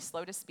be to be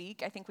slow to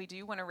speak. I think we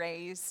do want to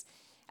raise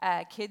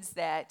kids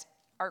that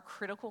are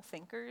critical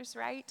thinkers,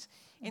 right?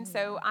 And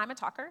so I'm a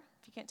talker,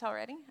 if you can't tell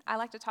already. I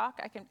like to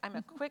talk. I'm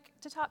a quick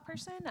to talk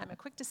person. I'm a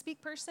quick to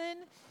speak person,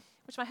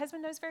 which my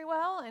husband knows very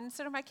well, and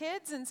so do my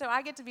kids. And so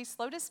I get to be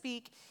slow to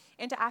speak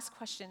and to ask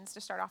questions to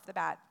start off the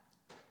bat.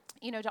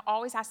 To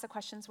always ask the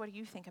questions, what do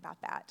you think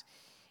about that?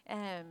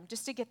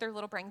 Just to get their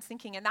little brains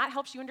thinking. And that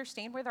helps you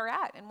understand where they're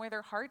at and where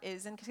their heart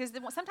is. And because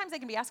sometimes they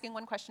can be asking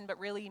one question but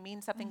really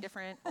mean something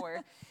different.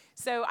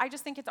 So I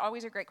just think it's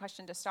always a great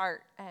question to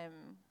start.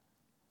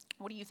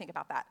 What do you think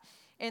about that?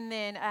 And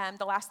then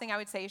the last thing I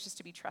would say is just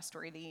to be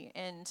trustworthy.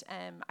 And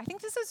I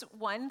think this is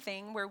one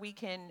thing where we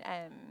can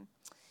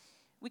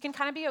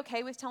kind of be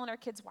okay with telling our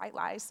kids white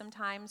lies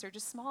sometimes, or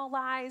just small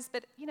lies,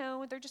 but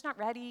they're just not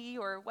ready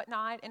or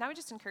whatnot. And I would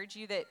just encourage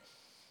you that,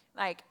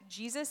 like,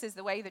 Jesus is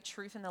the way, the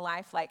truth, and the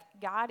life. Like,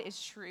 God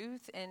is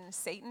truth, and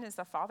Satan is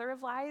the father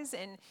of lies.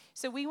 And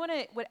so we want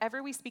to,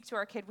 whatever we speak to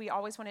our kid, we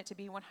always want it to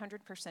be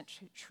 100%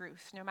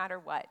 truth, no matter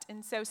what.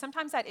 And so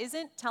sometimes that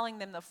isn't telling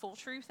them the full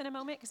truth in a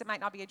moment, because it might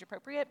not be age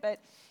appropriate,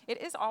 but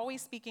it is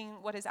always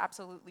speaking what is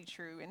absolutely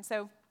true. And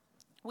so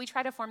we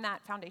try to form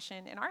that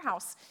foundation in our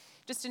house,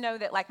 just to know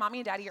that, like, mommy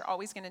and daddy are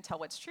always going to tell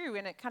what's true.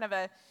 And it kind of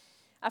a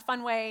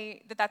fun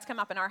way that's come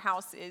up in our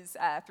house is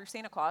through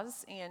Santa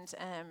Claus.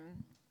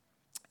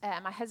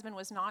 And my husband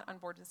was not on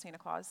board with Santa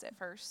Claus at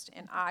first,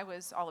 and I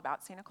was all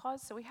about Santa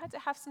Claus. So we had to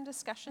have some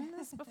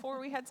discussions before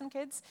we had some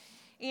kids.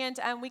 And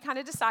we kind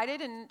of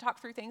decided and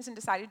talked through things and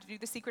decided to do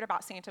the secret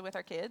about Santa with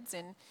our kids.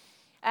 And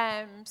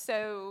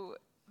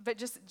but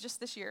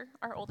just this year,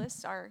 our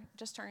oldest, our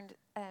just turned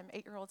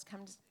 8-year-old,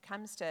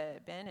 comes to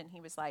Ben, and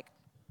he was like,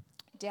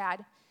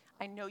 Dad,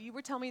 I know you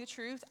were telling me the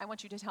truth. I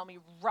want you to tell me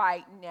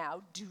right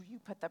now, do you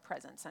put the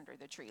presents under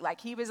the tree? Like,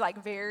 he was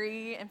like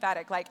very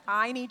emphatic, like,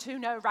 I need to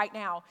know right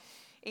now.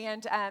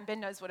 And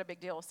Ben knows what a big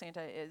deal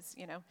Santa is,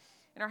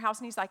 in our house.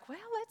 And he's like, well,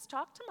 let's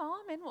talk to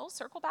Mom, and we'll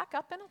circle back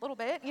up in a little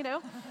bit,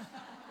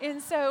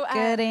 And so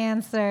good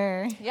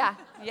answer. Yeah.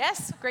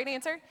 Yes. Great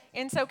answer.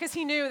 And so, because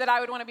he knew that I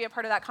would want to be a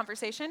part of that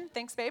conversation.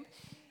 Thanks, babe.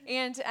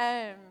 And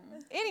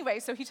anyway,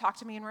 so he talked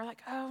to me, and we're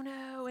like, oh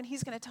no, and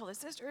he's going to tell his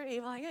sister,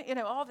 like,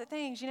 all the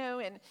things,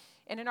 and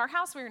in our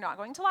house, we were not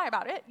going to lie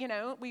about it.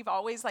 We've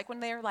always, like, when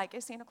they're like,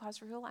 is Santa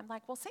Claus real? I'm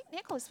like, well, St.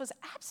 Nicholas was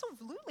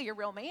absolutely a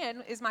real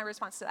man, is my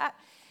response to that.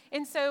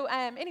 And so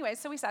anyway,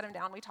 so we sat him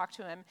down, we talked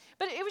to him,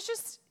 but it was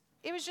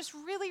just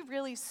really,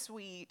 really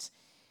sweet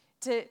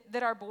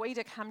that our boy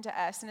to come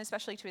to us, and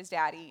especially to his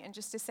daddy, and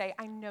just to say,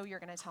 I know you're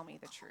going to tell me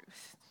the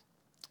truth.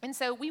 And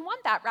so we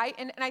want that, right?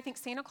 And I think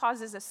Santa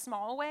Claus is a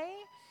small way,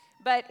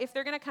 but if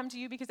they're going to come to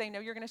you because they know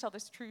you're going to tell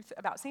this truth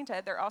about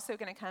Santa, they're also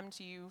going to come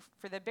to you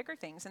for the bigger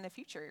things in the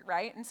future,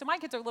 right? And so my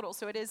kids are little,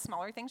 so it is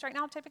smaller things right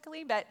now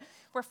typically, but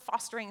we're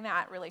fostering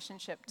that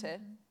relationship to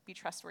be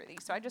trustworthy.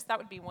 So that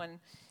would be one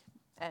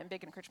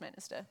big encouragement,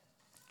 is to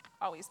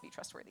always be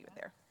trustworthy with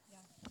their. Yeah,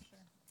 for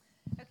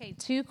sure. Okay,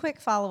 2 quick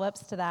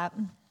follow-ups to that.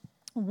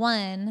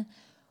 1,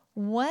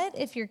 what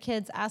if your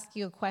kids ask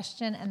you a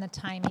question and the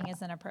timing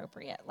is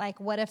inappropriate? Like,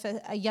 what if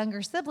a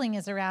younger sibling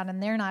is around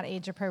and they're not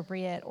age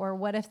appropriate? Or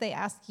what if they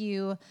ask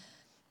you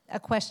a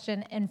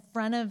question in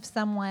front of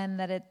someone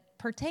that it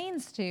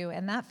pertains to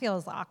and that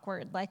feels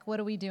awkward? Like, what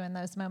do we do in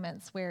those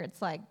moments where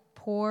it's like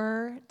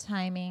poor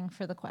timing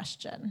for the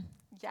question?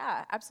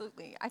 Yeah,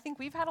 absolutely. I think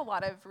we've had a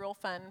lot of real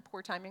fun,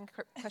 poor timing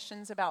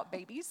questions about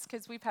babies,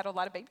 because we've had a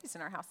lot of babies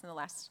in our house in the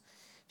last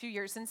few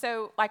years. And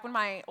so, like, when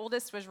my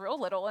oldest was real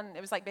little and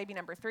it was like baby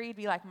number 3, he'd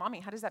be like, Mommy,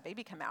 how does that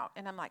baby come out?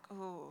 And I'm like,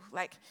 ooh,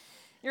 like,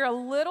 you're a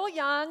little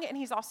young, and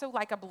he's also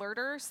like a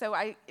blurter,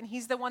 and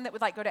he's the one that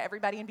would like go to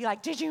everybody and be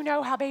like, did you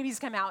know how babies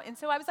come out? And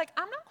so I was like,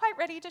 I'm not quite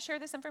ready to share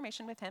this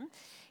information with him.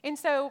 And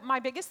so my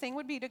biggest thing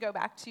would be to go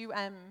back to,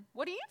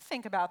 what do you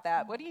think about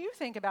that? What do you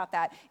think about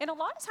that? And a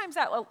lot of times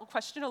that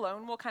question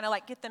alone will kind of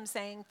like get them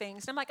saying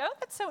things. And I'm like, oh,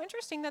 that's so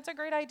interesting. That's a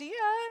great idea,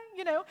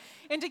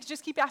 and to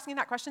just keep asking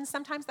that question,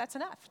 sometimes that's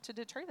enough to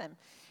deter them.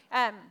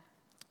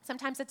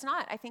 Sometimes it's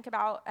not. I think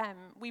about,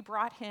 we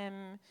brought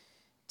him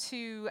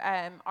to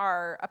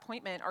our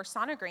appointment, our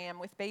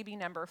sonogram with baby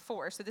number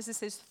 4. So this is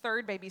his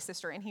 3rd baby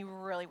sister, and he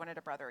really wanted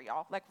a brother,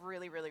 y'all. Like,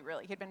 really, really,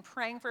 really. He'd been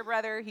praying for a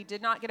brother. He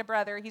did not get a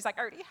brother. He's like,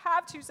 I already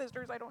have 2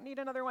 sisters. I don't need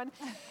another one.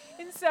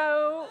 And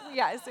so,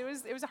 yes, it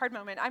was a hard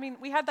moment. I mean,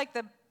 we had like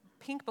the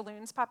pink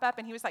balloons pop up,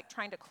 and he was like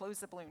trying to close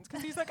the balloons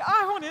because he's like,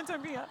 I wanted to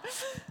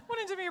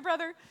be a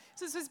brother.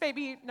 So this was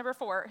baby number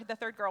 4, the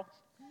 3rd girl.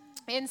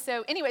 And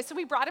so anyway, so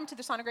we brought him to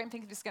the sonogram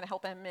thinking it was going to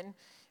help him. And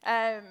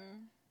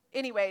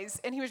anyways,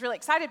 and he was really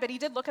excited, but he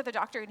did look at the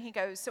doctor and he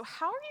goes, so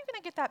how are you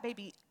going to get that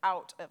baby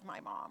out of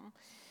my mom?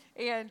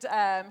 And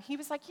he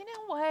was like, you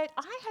know what?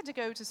 I had to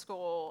go to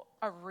school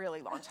a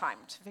really long time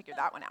to figure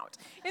that one out.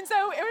 And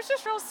so it was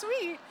just real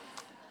sweet.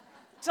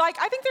 So, like,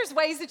 I think there's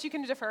ways that you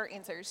can defer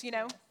answers,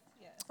 Yeah.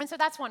 And so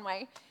that's one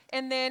way.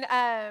 And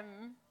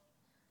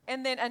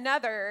then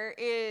another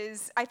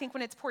is, I think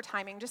when it's poor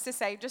timing, just to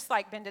say, just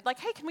like Ben did, like,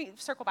 hey, can we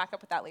circle back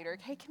up with that later?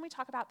 Hey, can we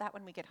talk about that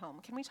when we get home?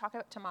 Can we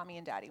talk to Mommy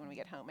and Daddy when we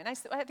get home? And I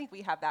think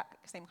we have that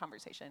same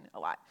conversation a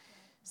lot.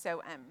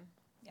 So,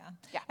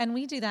 yeah. And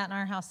we do that in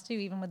our house too,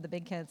 even with the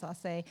big kids. I'll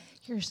say,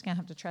 you're just going to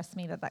have to trust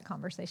me that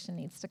conversation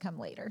needs to come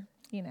later.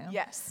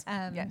 Yes.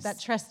 Yes. That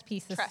trust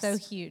piece is so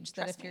huge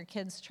that if your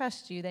kids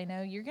trust you, they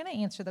know you're going to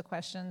answer the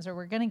questions, or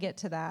we're going to get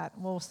to that.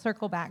 We'll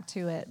circle back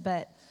to it.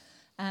 But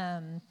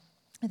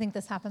I think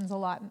this happens a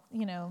lot.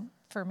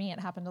 For me, it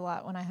happened a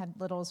lot when I had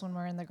littles, when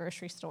we're in the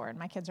grocery store and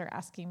my kids are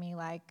asking me,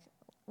 like,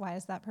 why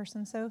is that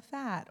person so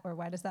fat? Or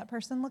why does that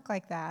person look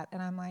like that?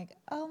 And I'm like,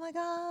 oh my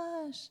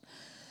gosh.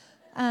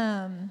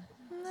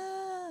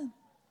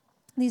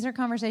 These are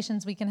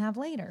conversations we can have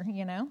later,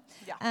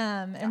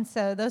 Yeah. And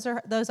so those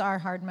are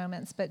hard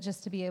moments, but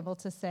just to be able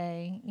to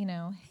say,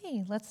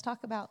 hey, let's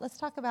talk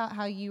about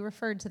how you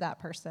referred to that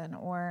person,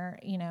 or,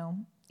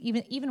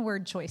 even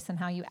word choice and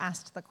how you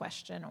asked the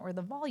question, or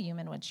the volume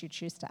in which you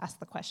choose to ask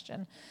the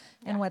question,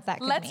 and what that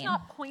could mean. Let's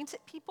not point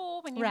at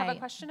people when you have a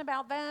question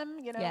about them,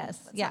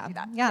 Yes. Let's Yeah. not do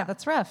that. Yeah,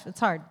 that's rough.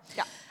 It's hard.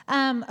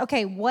 Yeah.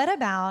 Okay, what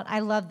about, I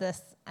love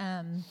this.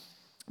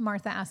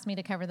 Martha asked me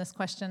to cover this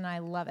question, and I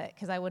love it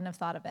because I wouldn't have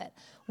thought of it.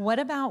 What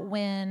about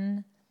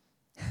when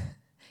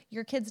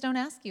your kids don't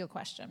ask you a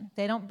question?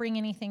 They don't bring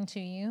anything to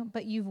you,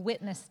 but you've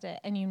witnessed it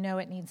and you know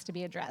it needs to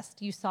be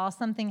addressed. You saw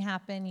something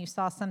happen, you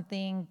saw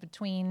something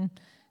between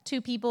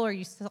 2 people, or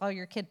you saw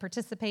your kid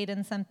participate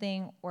in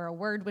something, or a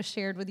word was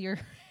shared with your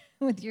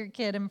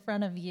kid in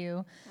front of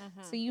you.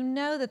 Mm-hmm. So you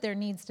know that there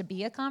needs to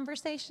be a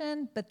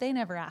conversation, but they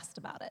never asked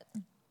about it.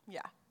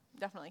 Yeah,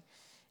 definitely.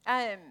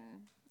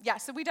 Yeah,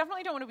 so we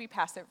definitely don't want to be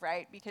passive,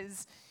 right?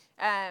 Because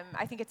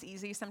I think it's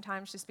easy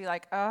sometimes just be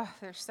like, oh,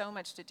 there's so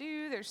much to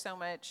do, there's so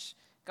much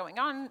going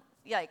on,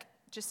 like,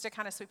 just to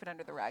kind of sweep it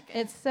under the rug.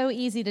 It's so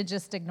easy to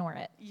just ignore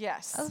it.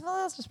 Yes.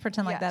 Let's just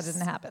pretend like that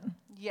didn't happen.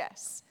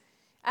 Yes.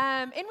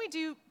 And we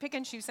do pick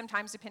and choose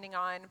sometimes depending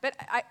on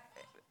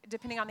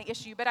the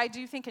issue. But I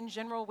do think in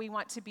general we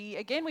want to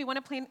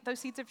plant those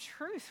seeds of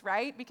truth,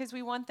 right? Because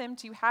we want them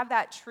to have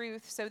that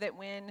truth so that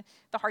when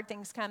the hard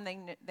things come,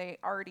 they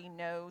already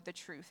know the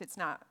truth. It's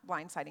not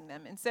blindsiding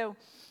them. And so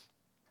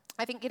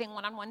I think getting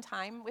one-on-one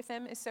time with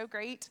them is so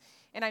great.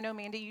 And I know,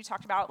 Mandy, you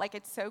talked about, like,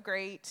 it's so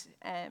great.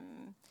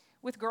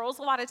 With girls,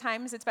 a lot of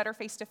times it's better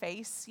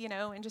face-to-face, you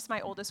know, and just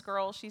my oldest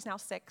girl, she's now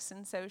 6,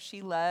 and so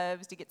she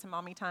loves to get some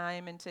mommy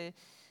time and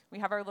we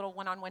have our little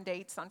one-on-one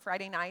dates on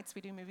Friday nights.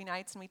 We do movie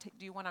nights, and we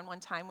do one-on-one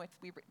time with,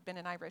 Ben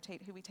and I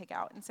rotate who we take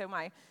out. And so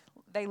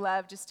they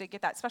love just to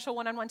get that special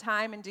one-on-one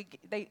time, and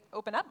they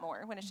open up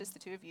more when it's just the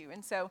two of you.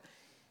 And so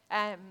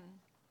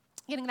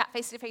getting that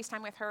face-to-face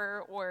time with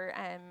her, or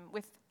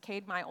with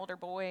Cade, my older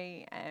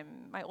boy,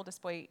 my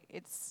oldest boy,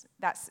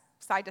 that's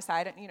side to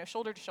side, you know,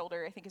 shoulder to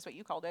shoulder, I think is what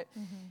you called it.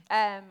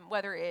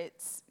 Whether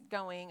it's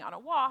going on a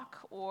walk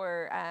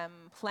or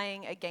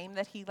playing a game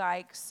that he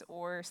likes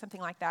or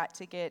something like that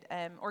to get,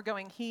 or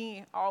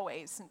he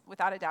always,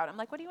 without a doubt, I'm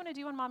like, what do you want to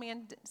do on mommy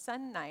and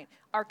son night?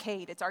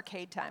 Arcade, it's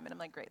arcade time. And I'm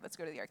like, great, let's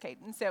go to the arcade.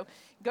 And so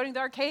going to the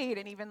arcade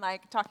and even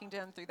like talking to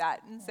him through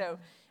that. And so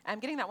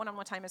getting that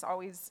one-on-one time is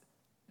always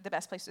the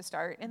best place to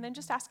start. And then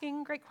just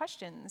asking great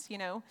questions, you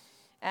know.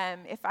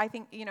 If I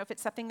think, you know, if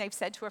it's something they've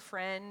said to a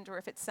friend, or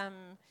if it's some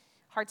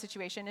hard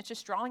situation, it's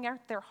just drawing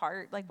out their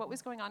heart. Like, what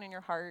was going on in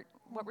your heart?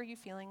 What were you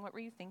feeling? What were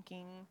you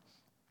thinking?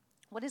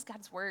 What is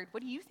God's word?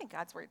 What do you think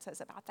God's word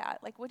says about that?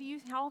 Like,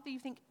 how do you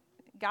think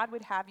God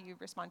would have you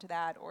respond to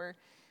that? Or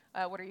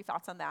what are your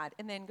thoughts on that?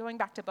 And then going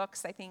back to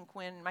books, I think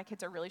when my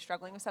kids are really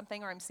struggling with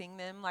something, or I'm seeing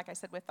them, like I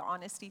said, with the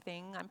honesty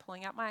thing, I'm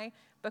pulling out my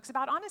books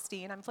about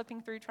honesty, and I'm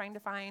flipping through trying to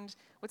find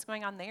what's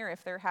going on there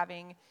if they're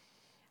having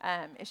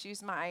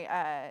issues.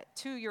 My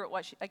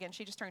 2-year-old,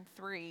 she just turned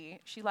 3.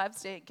 She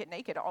loves to get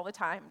naked all the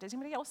time. Does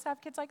anybody else have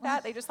kids like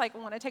that? They just like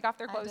want to take off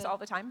their clothes all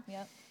the time.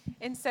 Yep.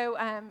 And so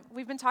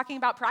we've been talking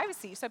about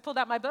privacy. So I pulled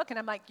out my book, and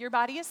I'm like, your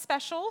body is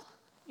special,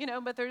 you know,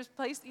 but there's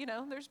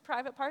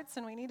private parts,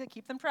 and we need to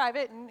keep them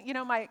private. And, you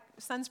know, my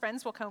son's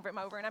friends will come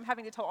over, and I'm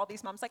having to tell all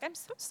these moms, like, I'm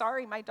so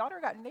sorry, my daughter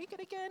got naked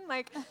again.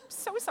 Like, I'm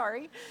so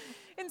sorry.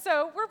 And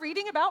so we're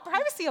reading about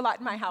privacy a lot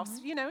in my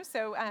house, you know.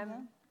 So,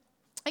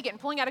 again,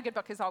 pulling out a good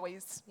book is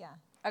always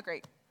a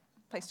great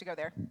place to go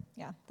there.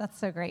 Yeah, that's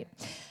so great.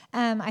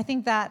 I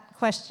think that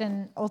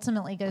question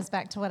ultimately goes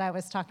back to what I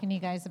was talking to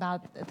you guys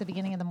about at the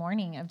beginning of the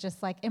morning, of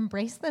just like,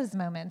 embrace those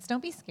moments.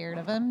 Don't be scared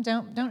of them.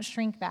 Don't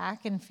shrink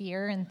back in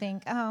fear and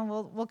think,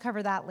 oh, we'll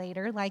cover that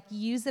later. Like,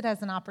 use it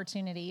as an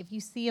opportunity. If you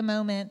see a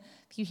moment,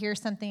 if you hear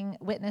something,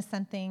 witness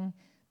something,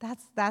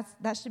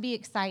 that should be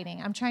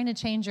exciting. I'm trying to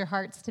change your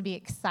hearts to be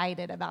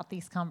excited about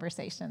these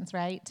conversations,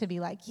 right? To be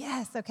like,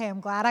 yes, okay,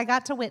 I'm glad I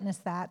got to witness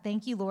that.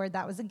 Thank you, Lord,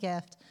 that was a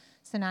gift.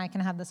 So now I can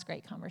have this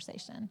great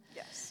conversation.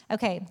 Yes.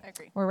 Okay, I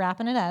agree. we're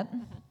wrapping it up.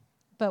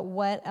 But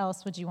what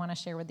else would you want to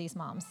share with these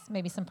moms?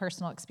 Maybe some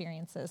personal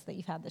experiences that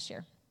you've had this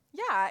year.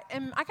 Yeah,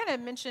 I kind of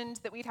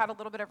mentioned that we'd had a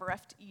little bit of a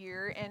rough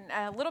year, and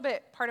a little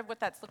bit, part of what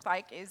that's looked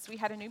like is we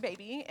had a new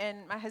baby,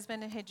 and my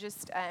husband had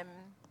just,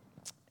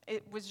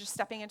 it was just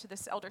stepping into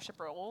this eldership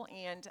role,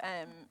 and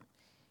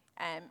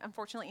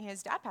unfortunately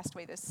his dad passed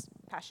away this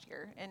past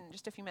year, and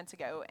just a few months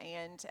ago,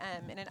 and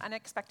in an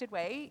unexpected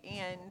way,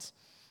 and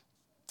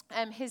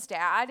his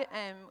dad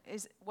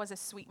was a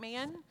sweet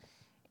man,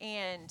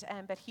 and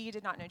but he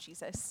did not know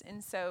Jesus.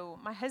 And so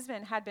my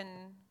husband had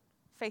been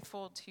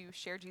faithful to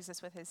share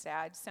Jesus with his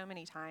dad so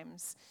many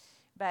times,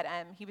 but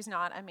he was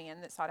not a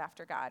man that sought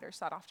after God or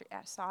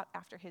sought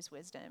after his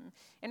wisdom.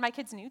 And my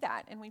kids knew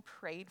that, and we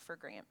prayed for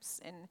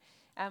Gramps,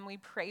 and we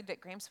prayed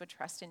that Gramps would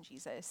trust in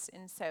Jesus.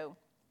 And so,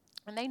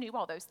 and they knew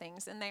all those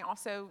things, and they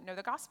also know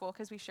the gospel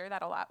because we share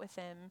that a lot with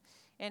them,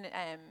 and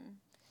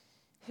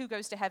who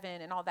goes to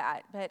heaven and all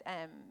that.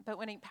 But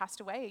when he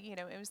passed away, you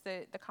know, it was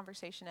the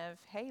conversation of,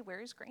 hey,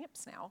 where's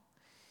Gramps now?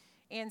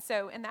 And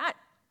so, and that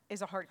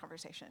is a hard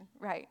conversation,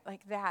 right?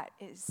 Like, that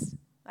is,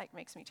 like,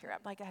 makes me tear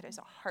up. Like, that is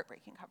a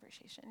heartbreaking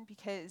conversation,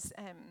 because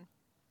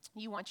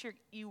you want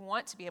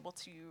to be able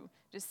to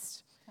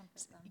just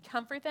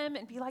comfort them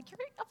and be like,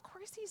 of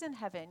course he's in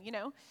heaven, you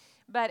know?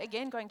 But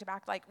again, going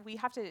back, like, we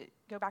have to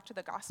go back to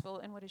the gospel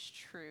and what is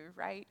true,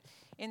 right?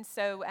 And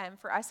so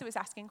for us, it was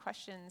asking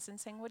questions and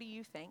saying, what do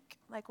you think?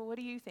 Like, well, what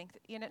do you think?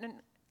 You know, and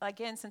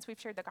again, since we've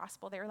shared the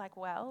gospel, they were like,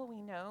 well,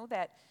 we know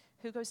that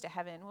who goes to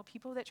heaven? Well,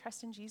 people that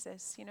trust in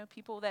Jesus, you know,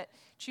 people that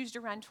choose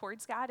to run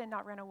towards God and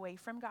not run away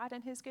from God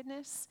and his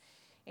goodness.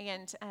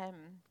 And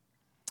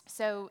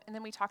so, and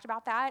then we talked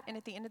about that, and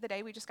at the end of the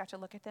day, we just got to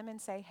look at them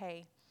and say,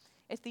 hey,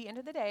 at the end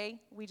of the day,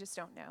 we just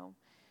don't know.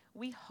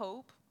 We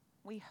hope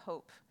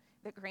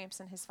that Gramps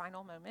in his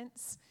final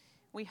moments,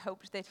 we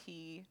hoped that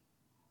he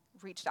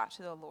reached out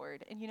to the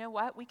Lord. And you know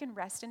what? We can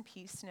rest in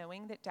peace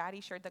knowing that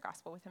Daddy shared the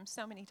gospel with him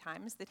so many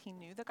times that he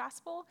knew the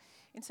gospel,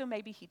 and so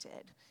maybe he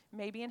did.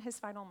 Maybe in his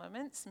final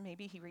moments,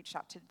 maybe he reached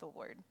out to the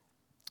Lord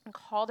and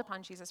called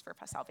upon Jesus for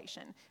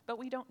salvation, but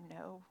we don't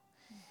know.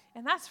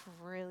 And that's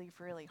really,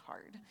 really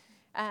hard,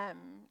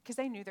 because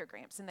they knew their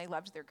Gramps and they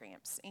loved their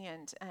Gramps,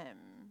 and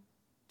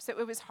so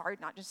it was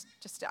hard, not just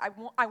to,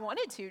 I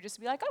wanted to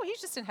just be like, oh,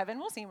 he's just in heaven,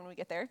 we'll see him when we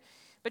get there,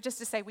 but just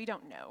to say we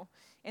don't know.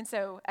 And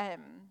so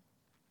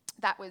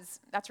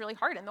that's really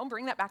hard, and they'll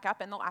bring that back up,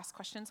 and they'll ask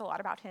questions a lot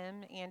about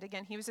him. And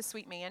again, he was a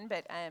sweet man,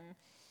 but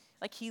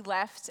like he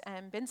left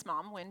Ben's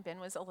mom when Ben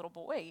was a little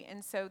boy.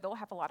 And so they'll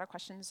have a lot of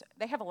questions.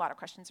 They have a lot of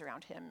questions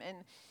around him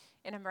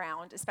and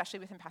around, especially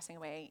with him passing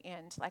away.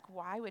 And like,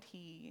 why would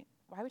he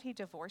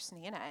divorce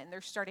Nana? And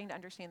they're starting to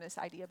understand this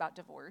idea about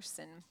divorce.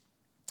 And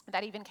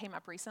that even came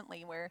up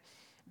recently where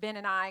Ben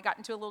and I got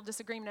into a little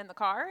disagreement in the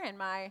car, and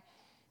my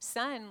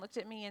son looked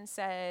at me and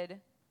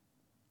said,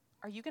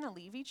 "Are you going to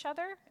leave each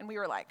other?" And we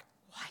were like,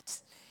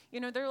 "What?"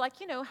 They're like,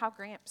 how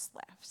Gramps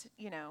left,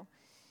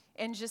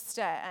 and just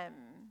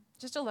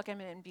to look at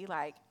him and be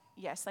like,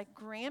 yes, like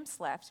Gramps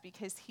left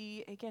because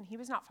he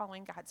was not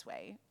following God's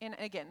way. And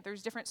again,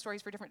 there's different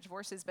stories for different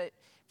divorces, but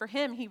for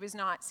him, he was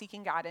not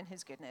seeking God in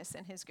his goodness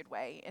and his good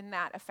way. And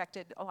that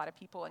affected a lot of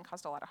people and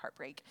caused a lot of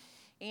heartbreak.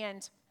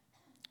 And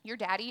your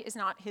daddy is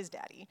not his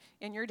daddy,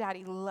 and your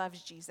daddy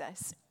loves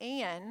Jesus.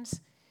 And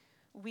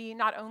we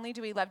not only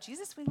do we love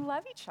Jesus, we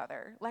love each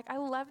other. Like, I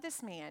love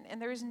this man,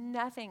 and there's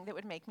nothing that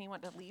would make me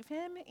want to leave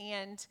him.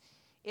 And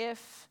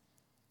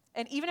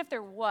even if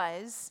there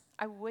was,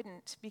 I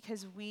wouldn't,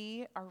 because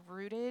we are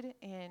rooted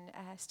in,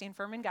 stand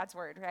firm in God's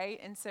word, right?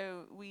 And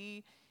so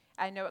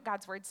I know what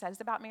God's word says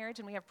about marriage,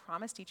 and we have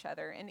promised each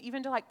other. And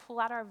even to like pull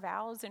out our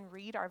vows and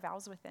read our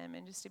vows with them,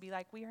 and just to be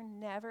like, we are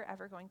never,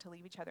 ever going to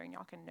leave each other, and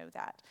y'all can know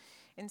that.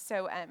 And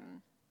so,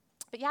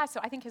 so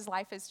I think his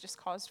life has just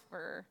caused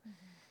for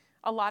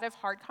a lot of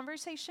hard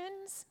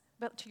conversations,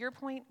 but to your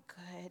point,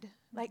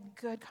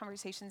 good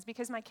conversations,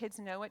 because my kids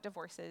know what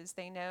divorce is.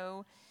 They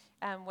know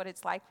what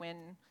it's like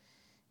when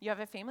you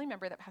have a family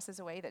member that passes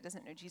away that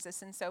doesn't know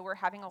Jesus. And so we're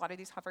having a lot of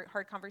these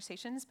hard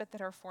conversations, but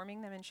that are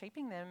forming them and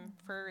shaping them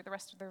for the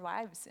rest of their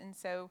lives. And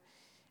so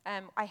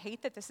I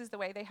hate that this is the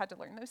way they had to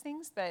learn those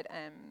things, but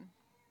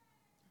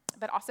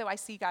also I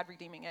see God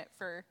redeeming it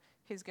for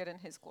his good and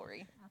his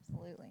glory.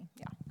 Absolutely.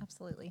 Yeah.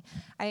 Absolutely.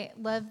 I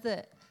love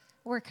that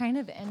we're kind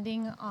of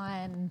ending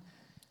on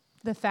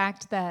the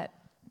fact that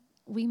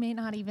we may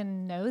not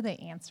even know the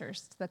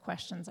answers to the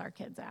questions our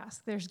kids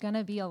ask. There's going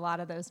to be a lot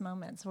of those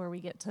moments where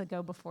we get to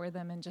go before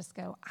them and just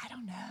go, I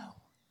don't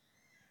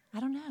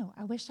know.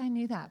 I wish I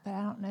knew that, but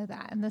I don't know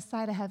that. And this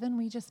side of heaven,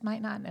 we just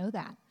might not know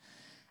that.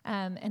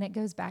 And it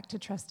goes back to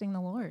trusting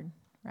the Lord,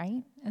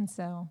 right? And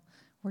so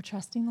we're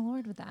trusting the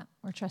Lord with that.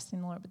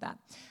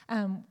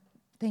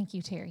 Thank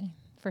you, Terry,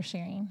 for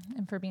sharing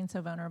and for being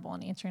so vulnerable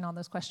and answering all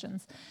those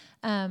questions.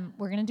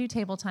 We're going to do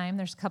table time.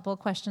 There's a couple of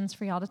questions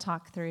for y'all to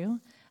talk through.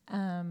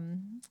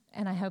 And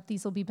I hope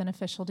these will be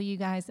beneficial to you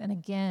guys. And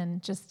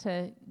again, just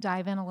to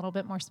dive in a little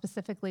bit more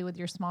specifically with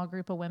your small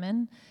group of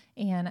women,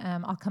 and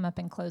I'll come up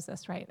and close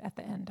this right at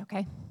the end,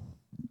 okay?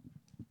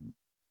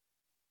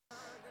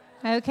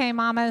 Okay,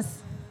 mamas.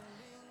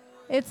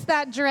 It's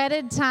that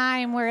dreaded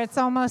time where it's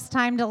almost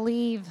time to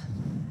leave.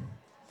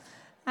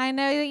 I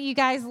know that you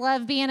guys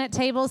love being at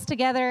tables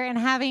together and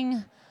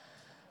having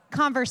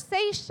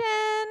conversation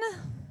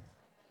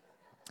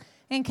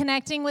and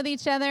connecting with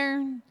each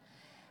other.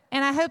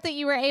 And I hope that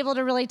you were able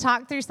to really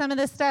talk through some of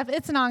this stuff.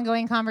 It's an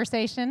ongoing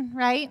conversation,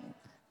 right?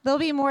 There'll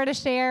be more to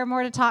share,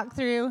 more to talk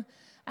through.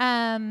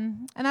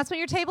 And that's what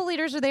your table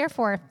leaders are there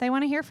for. They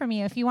want to hear from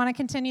you. If you want to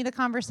continue the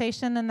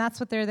conversation, then that's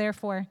what they're there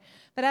for.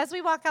 But as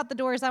we walk out the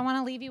doors, I want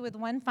to leave you with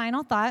one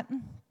final thought.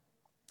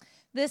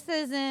 This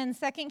is in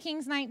 2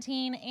 Kings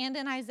 19 and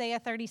in Isaiah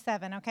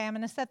 37, okay? I'm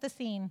going to set the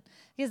scene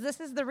because this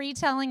is the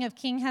retelling of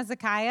King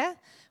Hezekiah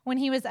when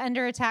he was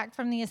under attack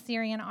from the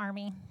Assyrian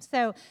army.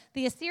 So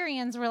the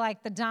Assyrians were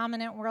like the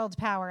dominant world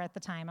power at the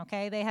time,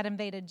 okay? They had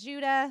invaded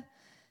Judah.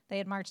 They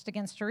had marched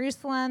against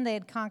Jerusalem. They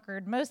had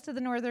conquered most of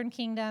the northern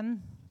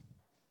kingdom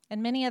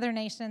and many other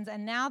nations,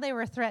 and now they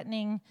were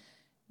threatening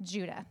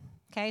Judah,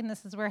 okay? And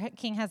this is where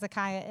King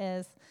Hezekiah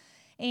is.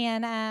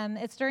 And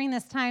it's during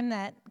this time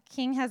that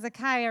King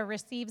Hezekiah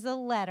receives a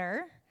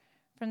letter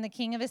from the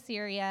king of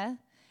Assyria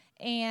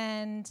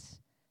and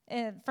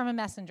from a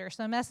messenger.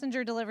 So a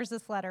messenger delivers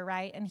this letter,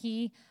 right? And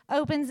he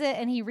opens it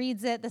and he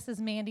reads it. This is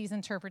Mandy's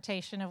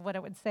interpretation of what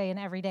it would say in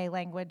everyday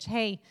language.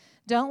 Hey,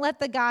 don't let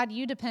the God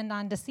you depend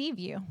on deceive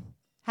you.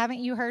 Haven't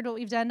you heard what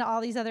we've done to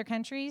all these other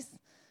countries?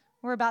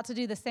 We're about to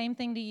do the same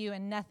thing to you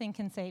and nothing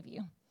can save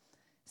you.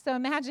 So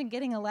imagine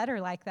getting a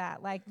letter like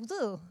that, like,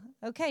 ooh,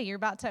 okay, you're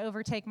about to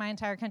overtake my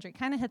entire country.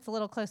 Kind of hits a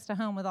little close to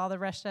home with all the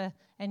Russia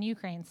and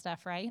Ukraine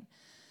stuff, right?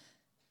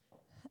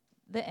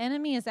 The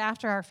enemy is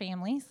after our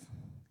families.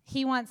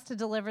 He wants to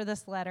deliver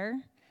this letter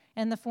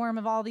in the form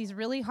of all these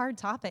really hard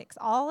topics,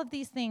 all of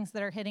these things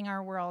that are hitting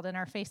our world and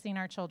are facing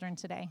our children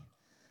today,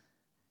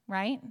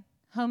 right?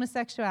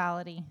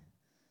 Homosexuality,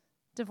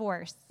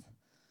 divorce,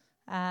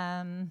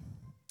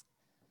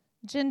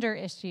 gender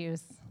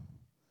issues,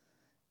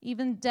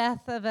 even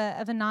death of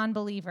a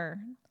non-believer,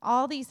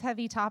 all these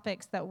heavy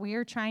topics that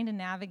we're trying to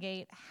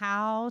navigate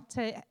how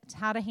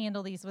to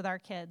handle these with our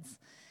kids.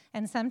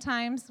 And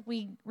sometimes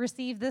we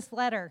receive this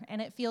letter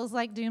and it feels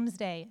like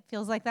doomsday. It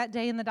feels like that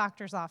day in the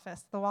doctor's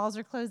office. The walls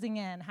are closing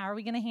in. How are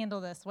we going to handle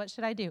this? What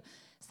should I do?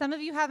 Some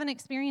of you haven't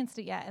experienced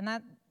it yet, and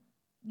that,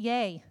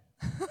 yay.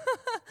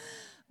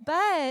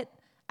 But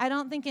I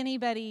don't think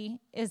anybody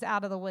is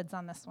out of the woods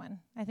on this one.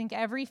 I think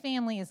every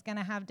family is going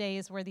to have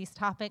days where these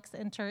topics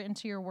enter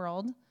into your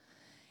world.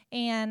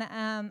 And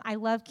I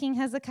love King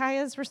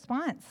Hezekiah's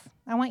response.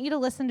 I want you to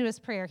listen to his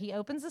prayer. He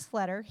opens this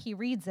letter, he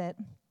reads it,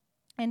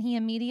 and he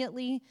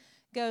immediately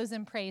goes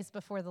and prays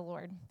before the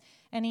Lord.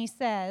 And he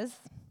says,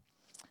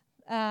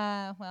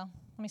 let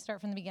me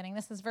start from the beginning.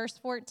 This is verse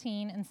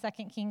 14 in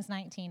 2 Kings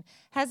 19.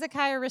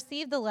 Hezekiah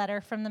received the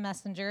letter from the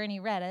messenger, and he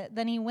read it.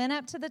 Then he went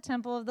up to the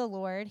temple of the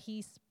Lord.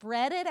 He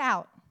spread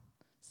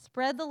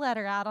the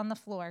letter out on the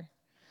floor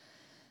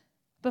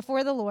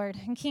before the Lord.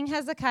 And King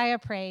Hezekiah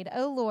prayed,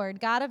 O Lord,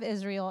 God of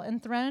Israel,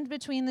 enthroned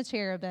between the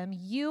cherubim,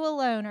 you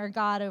alone are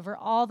God over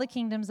all the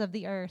kingdoms of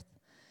the earth.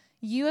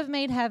 You have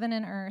made heaven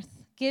and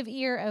earth. Give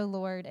ear, O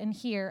Lord, and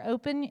hear.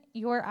 Open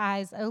your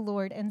eyes, O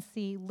Lord, and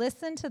see.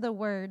 Listen to the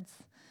words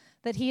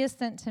that he has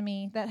sent to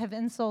me that have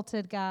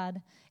insulted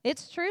God.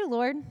 It's true,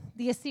 Lord.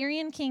 The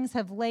Assyrian kings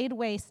have laid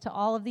waste to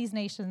all of these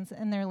nations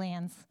and their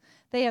lands.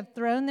 They have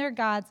thrown their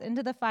gods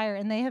into the fire,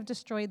 and they have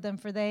destroyed them,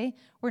 for they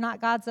were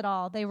not gods at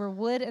all. They were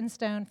wood and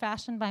stone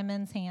fashioned by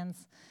men's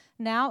hands.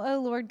 Now, O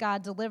Lord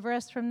God, deliver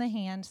us from the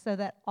hand, so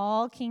that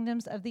all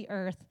kingdoms of the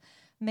earth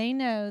may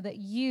know that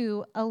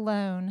you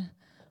alone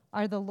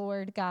are the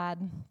Lord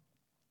God.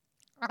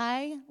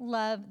 I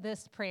love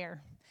this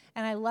prayer,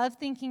 and I love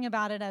thinking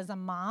about it as a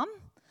mom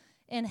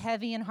in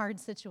heavy and hard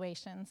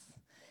situations.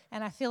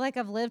 And I feel like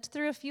I've lived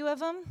through a few of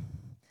them,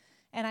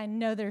 and I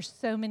know there's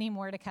so many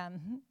more to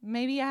come.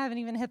 Maybe I haven't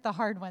even hit the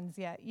hard ones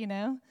yet,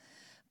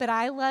 But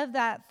I love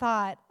that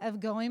thought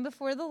of going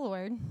before the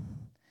Lord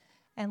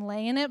and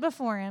laying it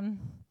before him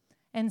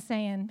and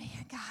saying,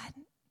 man, God,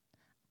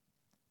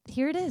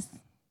 here it is.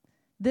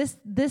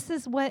 This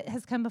is what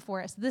has come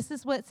before us. This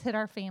is what's hit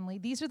our family.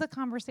 These are the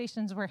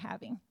conversations we're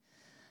having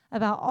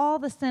about all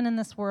the sin in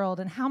this world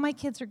and how my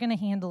kids are going to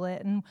handle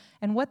it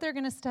and what they're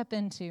going to step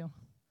into.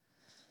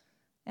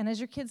 And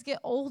as your kids get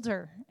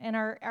older and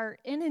are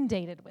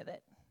inundated with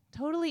it,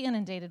 totally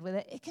inundated with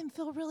it, it can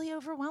feel really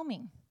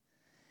overwhelming.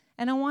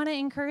 And I want to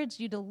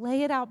encourage you to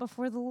lay it out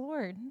before the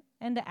Lord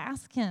and to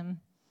ask him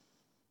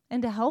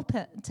and to help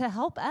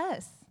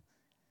us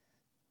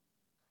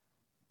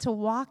to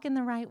walk in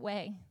the right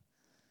way.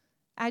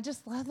 I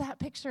just love that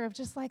picture of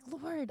just like,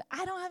 Lord,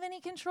 I don't have any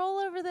control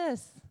over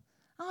this.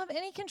 I don't have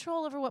any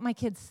control over what my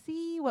kids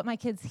see, what my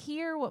kids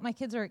hear, what my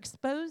kids are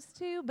exposed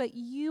to, but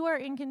you are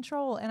in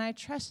control, and I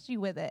trust you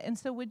with it. And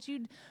so would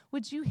you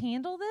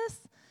handle this?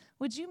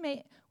 Would you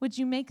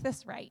make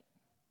this right?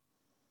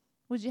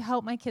 Would you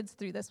help my kids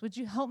through this? Would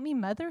you help me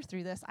mother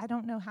through this? I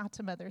don't know how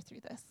to mother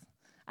through this.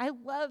 I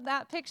love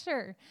that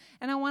picture,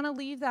 and I want to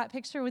leave that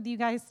picture with you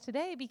guys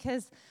today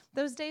because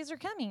those days are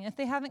coming. If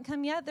they haven't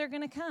come yet, they're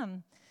going to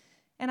come.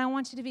 And I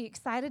want you to be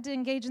excited to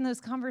engage in those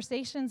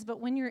conversations, but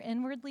when you're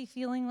inwardly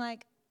feeling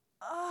like,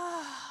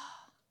 oh,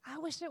 I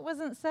wish it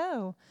wasn't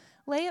so,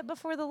 lay it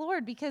before the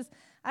Lord, because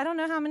I don't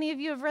know how many of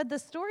you have read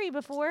this story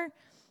before,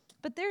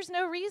 but there's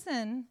no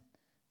reason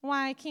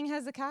why King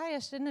Hezekiah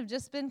shouldn't have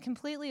just been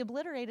completely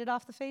obliterated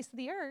off the face of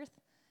the earth.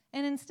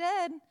 And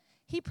instead,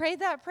 he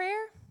prayed that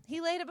prayer, he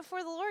laid it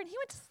before the Lord, and he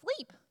went to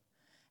sleep.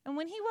 And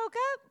when he woke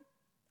up,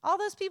 all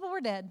those people were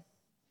dead.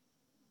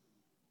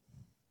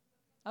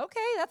 Okay,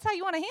 that's how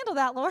you want to handle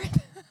that, Lord.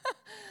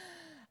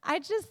 I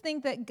just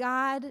think that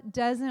God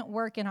doesn't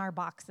work in our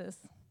boxes.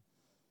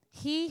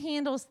 He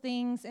handles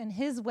things in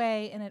his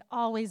way, and it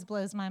always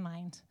blows my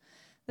mind.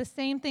 The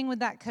same thing with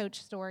that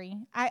coach story.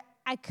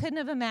 I couldn't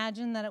have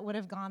imagined that it would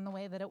have gone the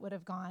way that it would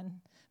have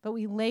gone, but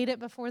we laid it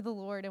before the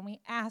Lord, and we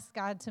asked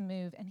God to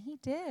move, and he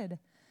did.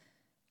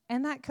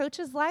 And that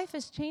coach's life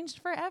has changed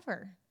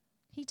forever.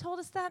 He told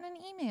us that in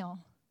an email.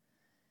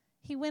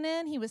 He went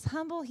in, he was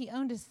humble, he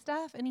owned his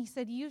stuff, and he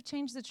said, you've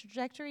changed the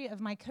trajectory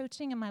of my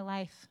coaching and my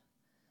life.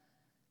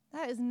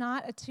 That is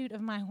not a toot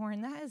of my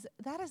horn.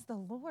 That is the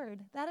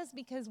Lord. That is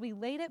because we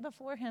laid it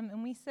before him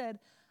and we said,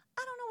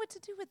 I don't know what to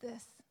do with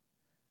this.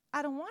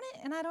 I don't want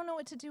it and I don't know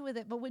what to do with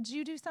it, but would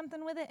you do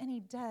something with it? And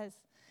he does.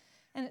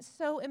 And it's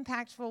so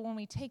impactful when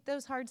we take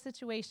those hard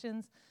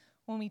situations,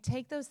 when we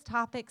take those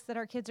topics that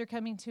our kids are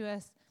coming to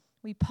us,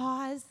 we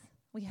pause,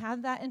 we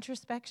have that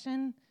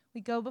introspection,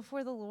 we go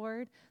before the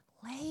Lord,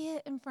 lay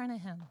it in front of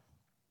him.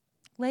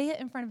 Lay it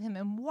in front of him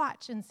and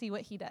watch and see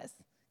what he does.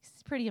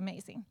 It's pretty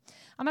amazing.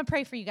 I'm going to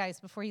pray for you guys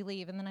before you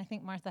leave, and then I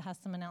think Martha has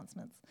some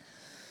announcements.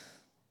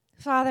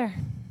 Father,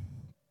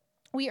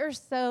 we are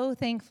so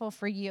thankful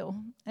for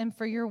you and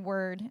for your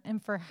word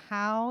and for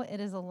how it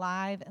is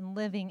alive and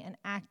living and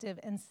active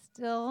and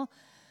still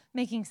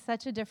making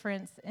such a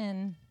difference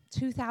in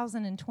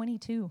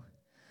 2022.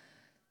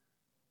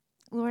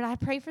 Lord, I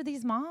pray for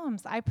these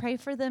moms. I pray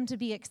for them to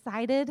be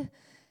excited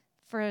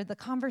for the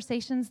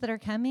conversations that are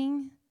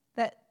coming,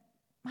 that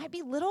might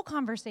be little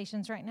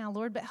conversations right now,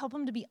 Lord, but help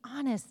them to be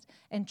honest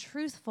and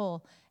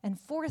truthful and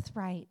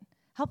forthright.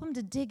 Help them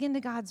to dig into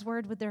God's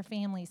word with their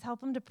families.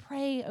 Help them to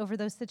pray over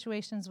those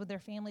situations with their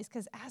families,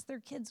 because as their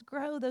kids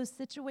grow, those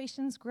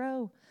situations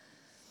grow.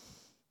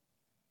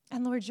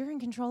 And Lord, you're in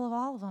control of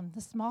all of them,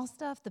 the small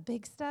stuff, the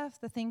big stuff,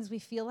 the things we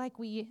feel like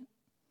we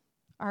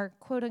are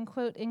quote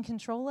unquote in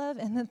control of,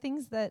 and the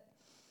things that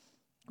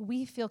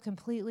we feel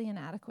completely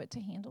inadequate to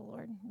handle,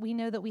 Lord. We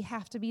know that we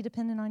have to be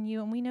dependent on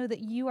you, and we know that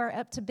you are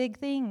up to big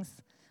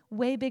things,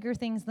 way bigger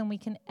things than we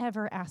can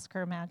ever ask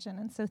or imagine.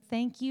 And so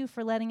thank you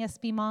for letting us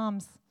be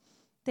moms.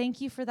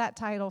 Thank you for that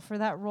title, for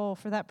that role,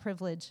 for that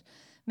privilege.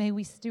 May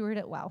we steward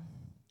it well.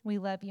 We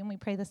love you, and we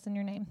pray this in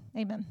your name.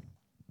 Amen.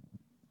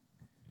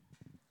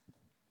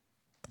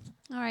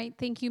 All right.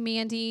 Thank you,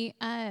 Mandy.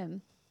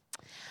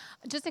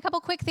 Just a couple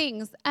quick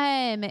things.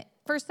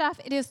 First off,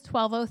 it is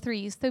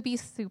 12:03, so be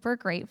super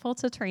grateful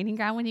to Training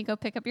Ground when you go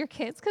pick up your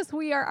kids because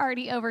we are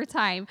already over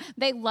time.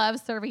 They love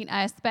serving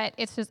us, but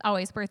it's just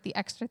always worth the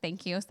extra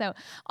thank you. So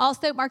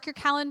also mark your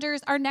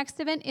calendars. Our next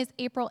event is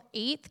April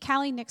 8th.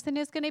 Callie Nixon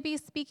is going to be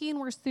speaking.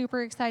 We're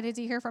super excited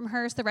to hear from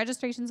her. So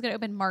registration is going to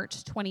open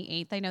March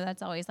 28th. I know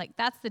that's always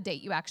that's the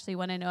date you actually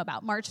want to know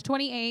about. March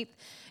 28th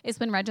is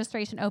when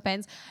registration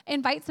opens.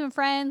 Invite some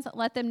friends.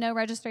 Let them know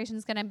registration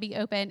is going to be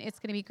open. It's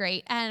going to be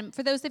great. And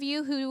for those of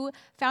you who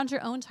found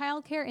your own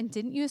childcare and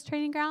didn't use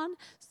Training Ground,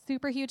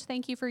 super huge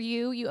thank you for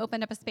you. You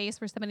opened up a space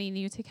for somebody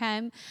new to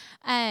come.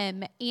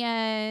 And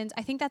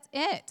I think that's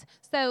it.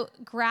 So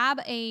grab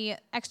a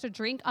extra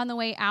drink on the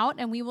way out,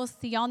 and we will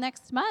see y'all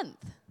next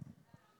month.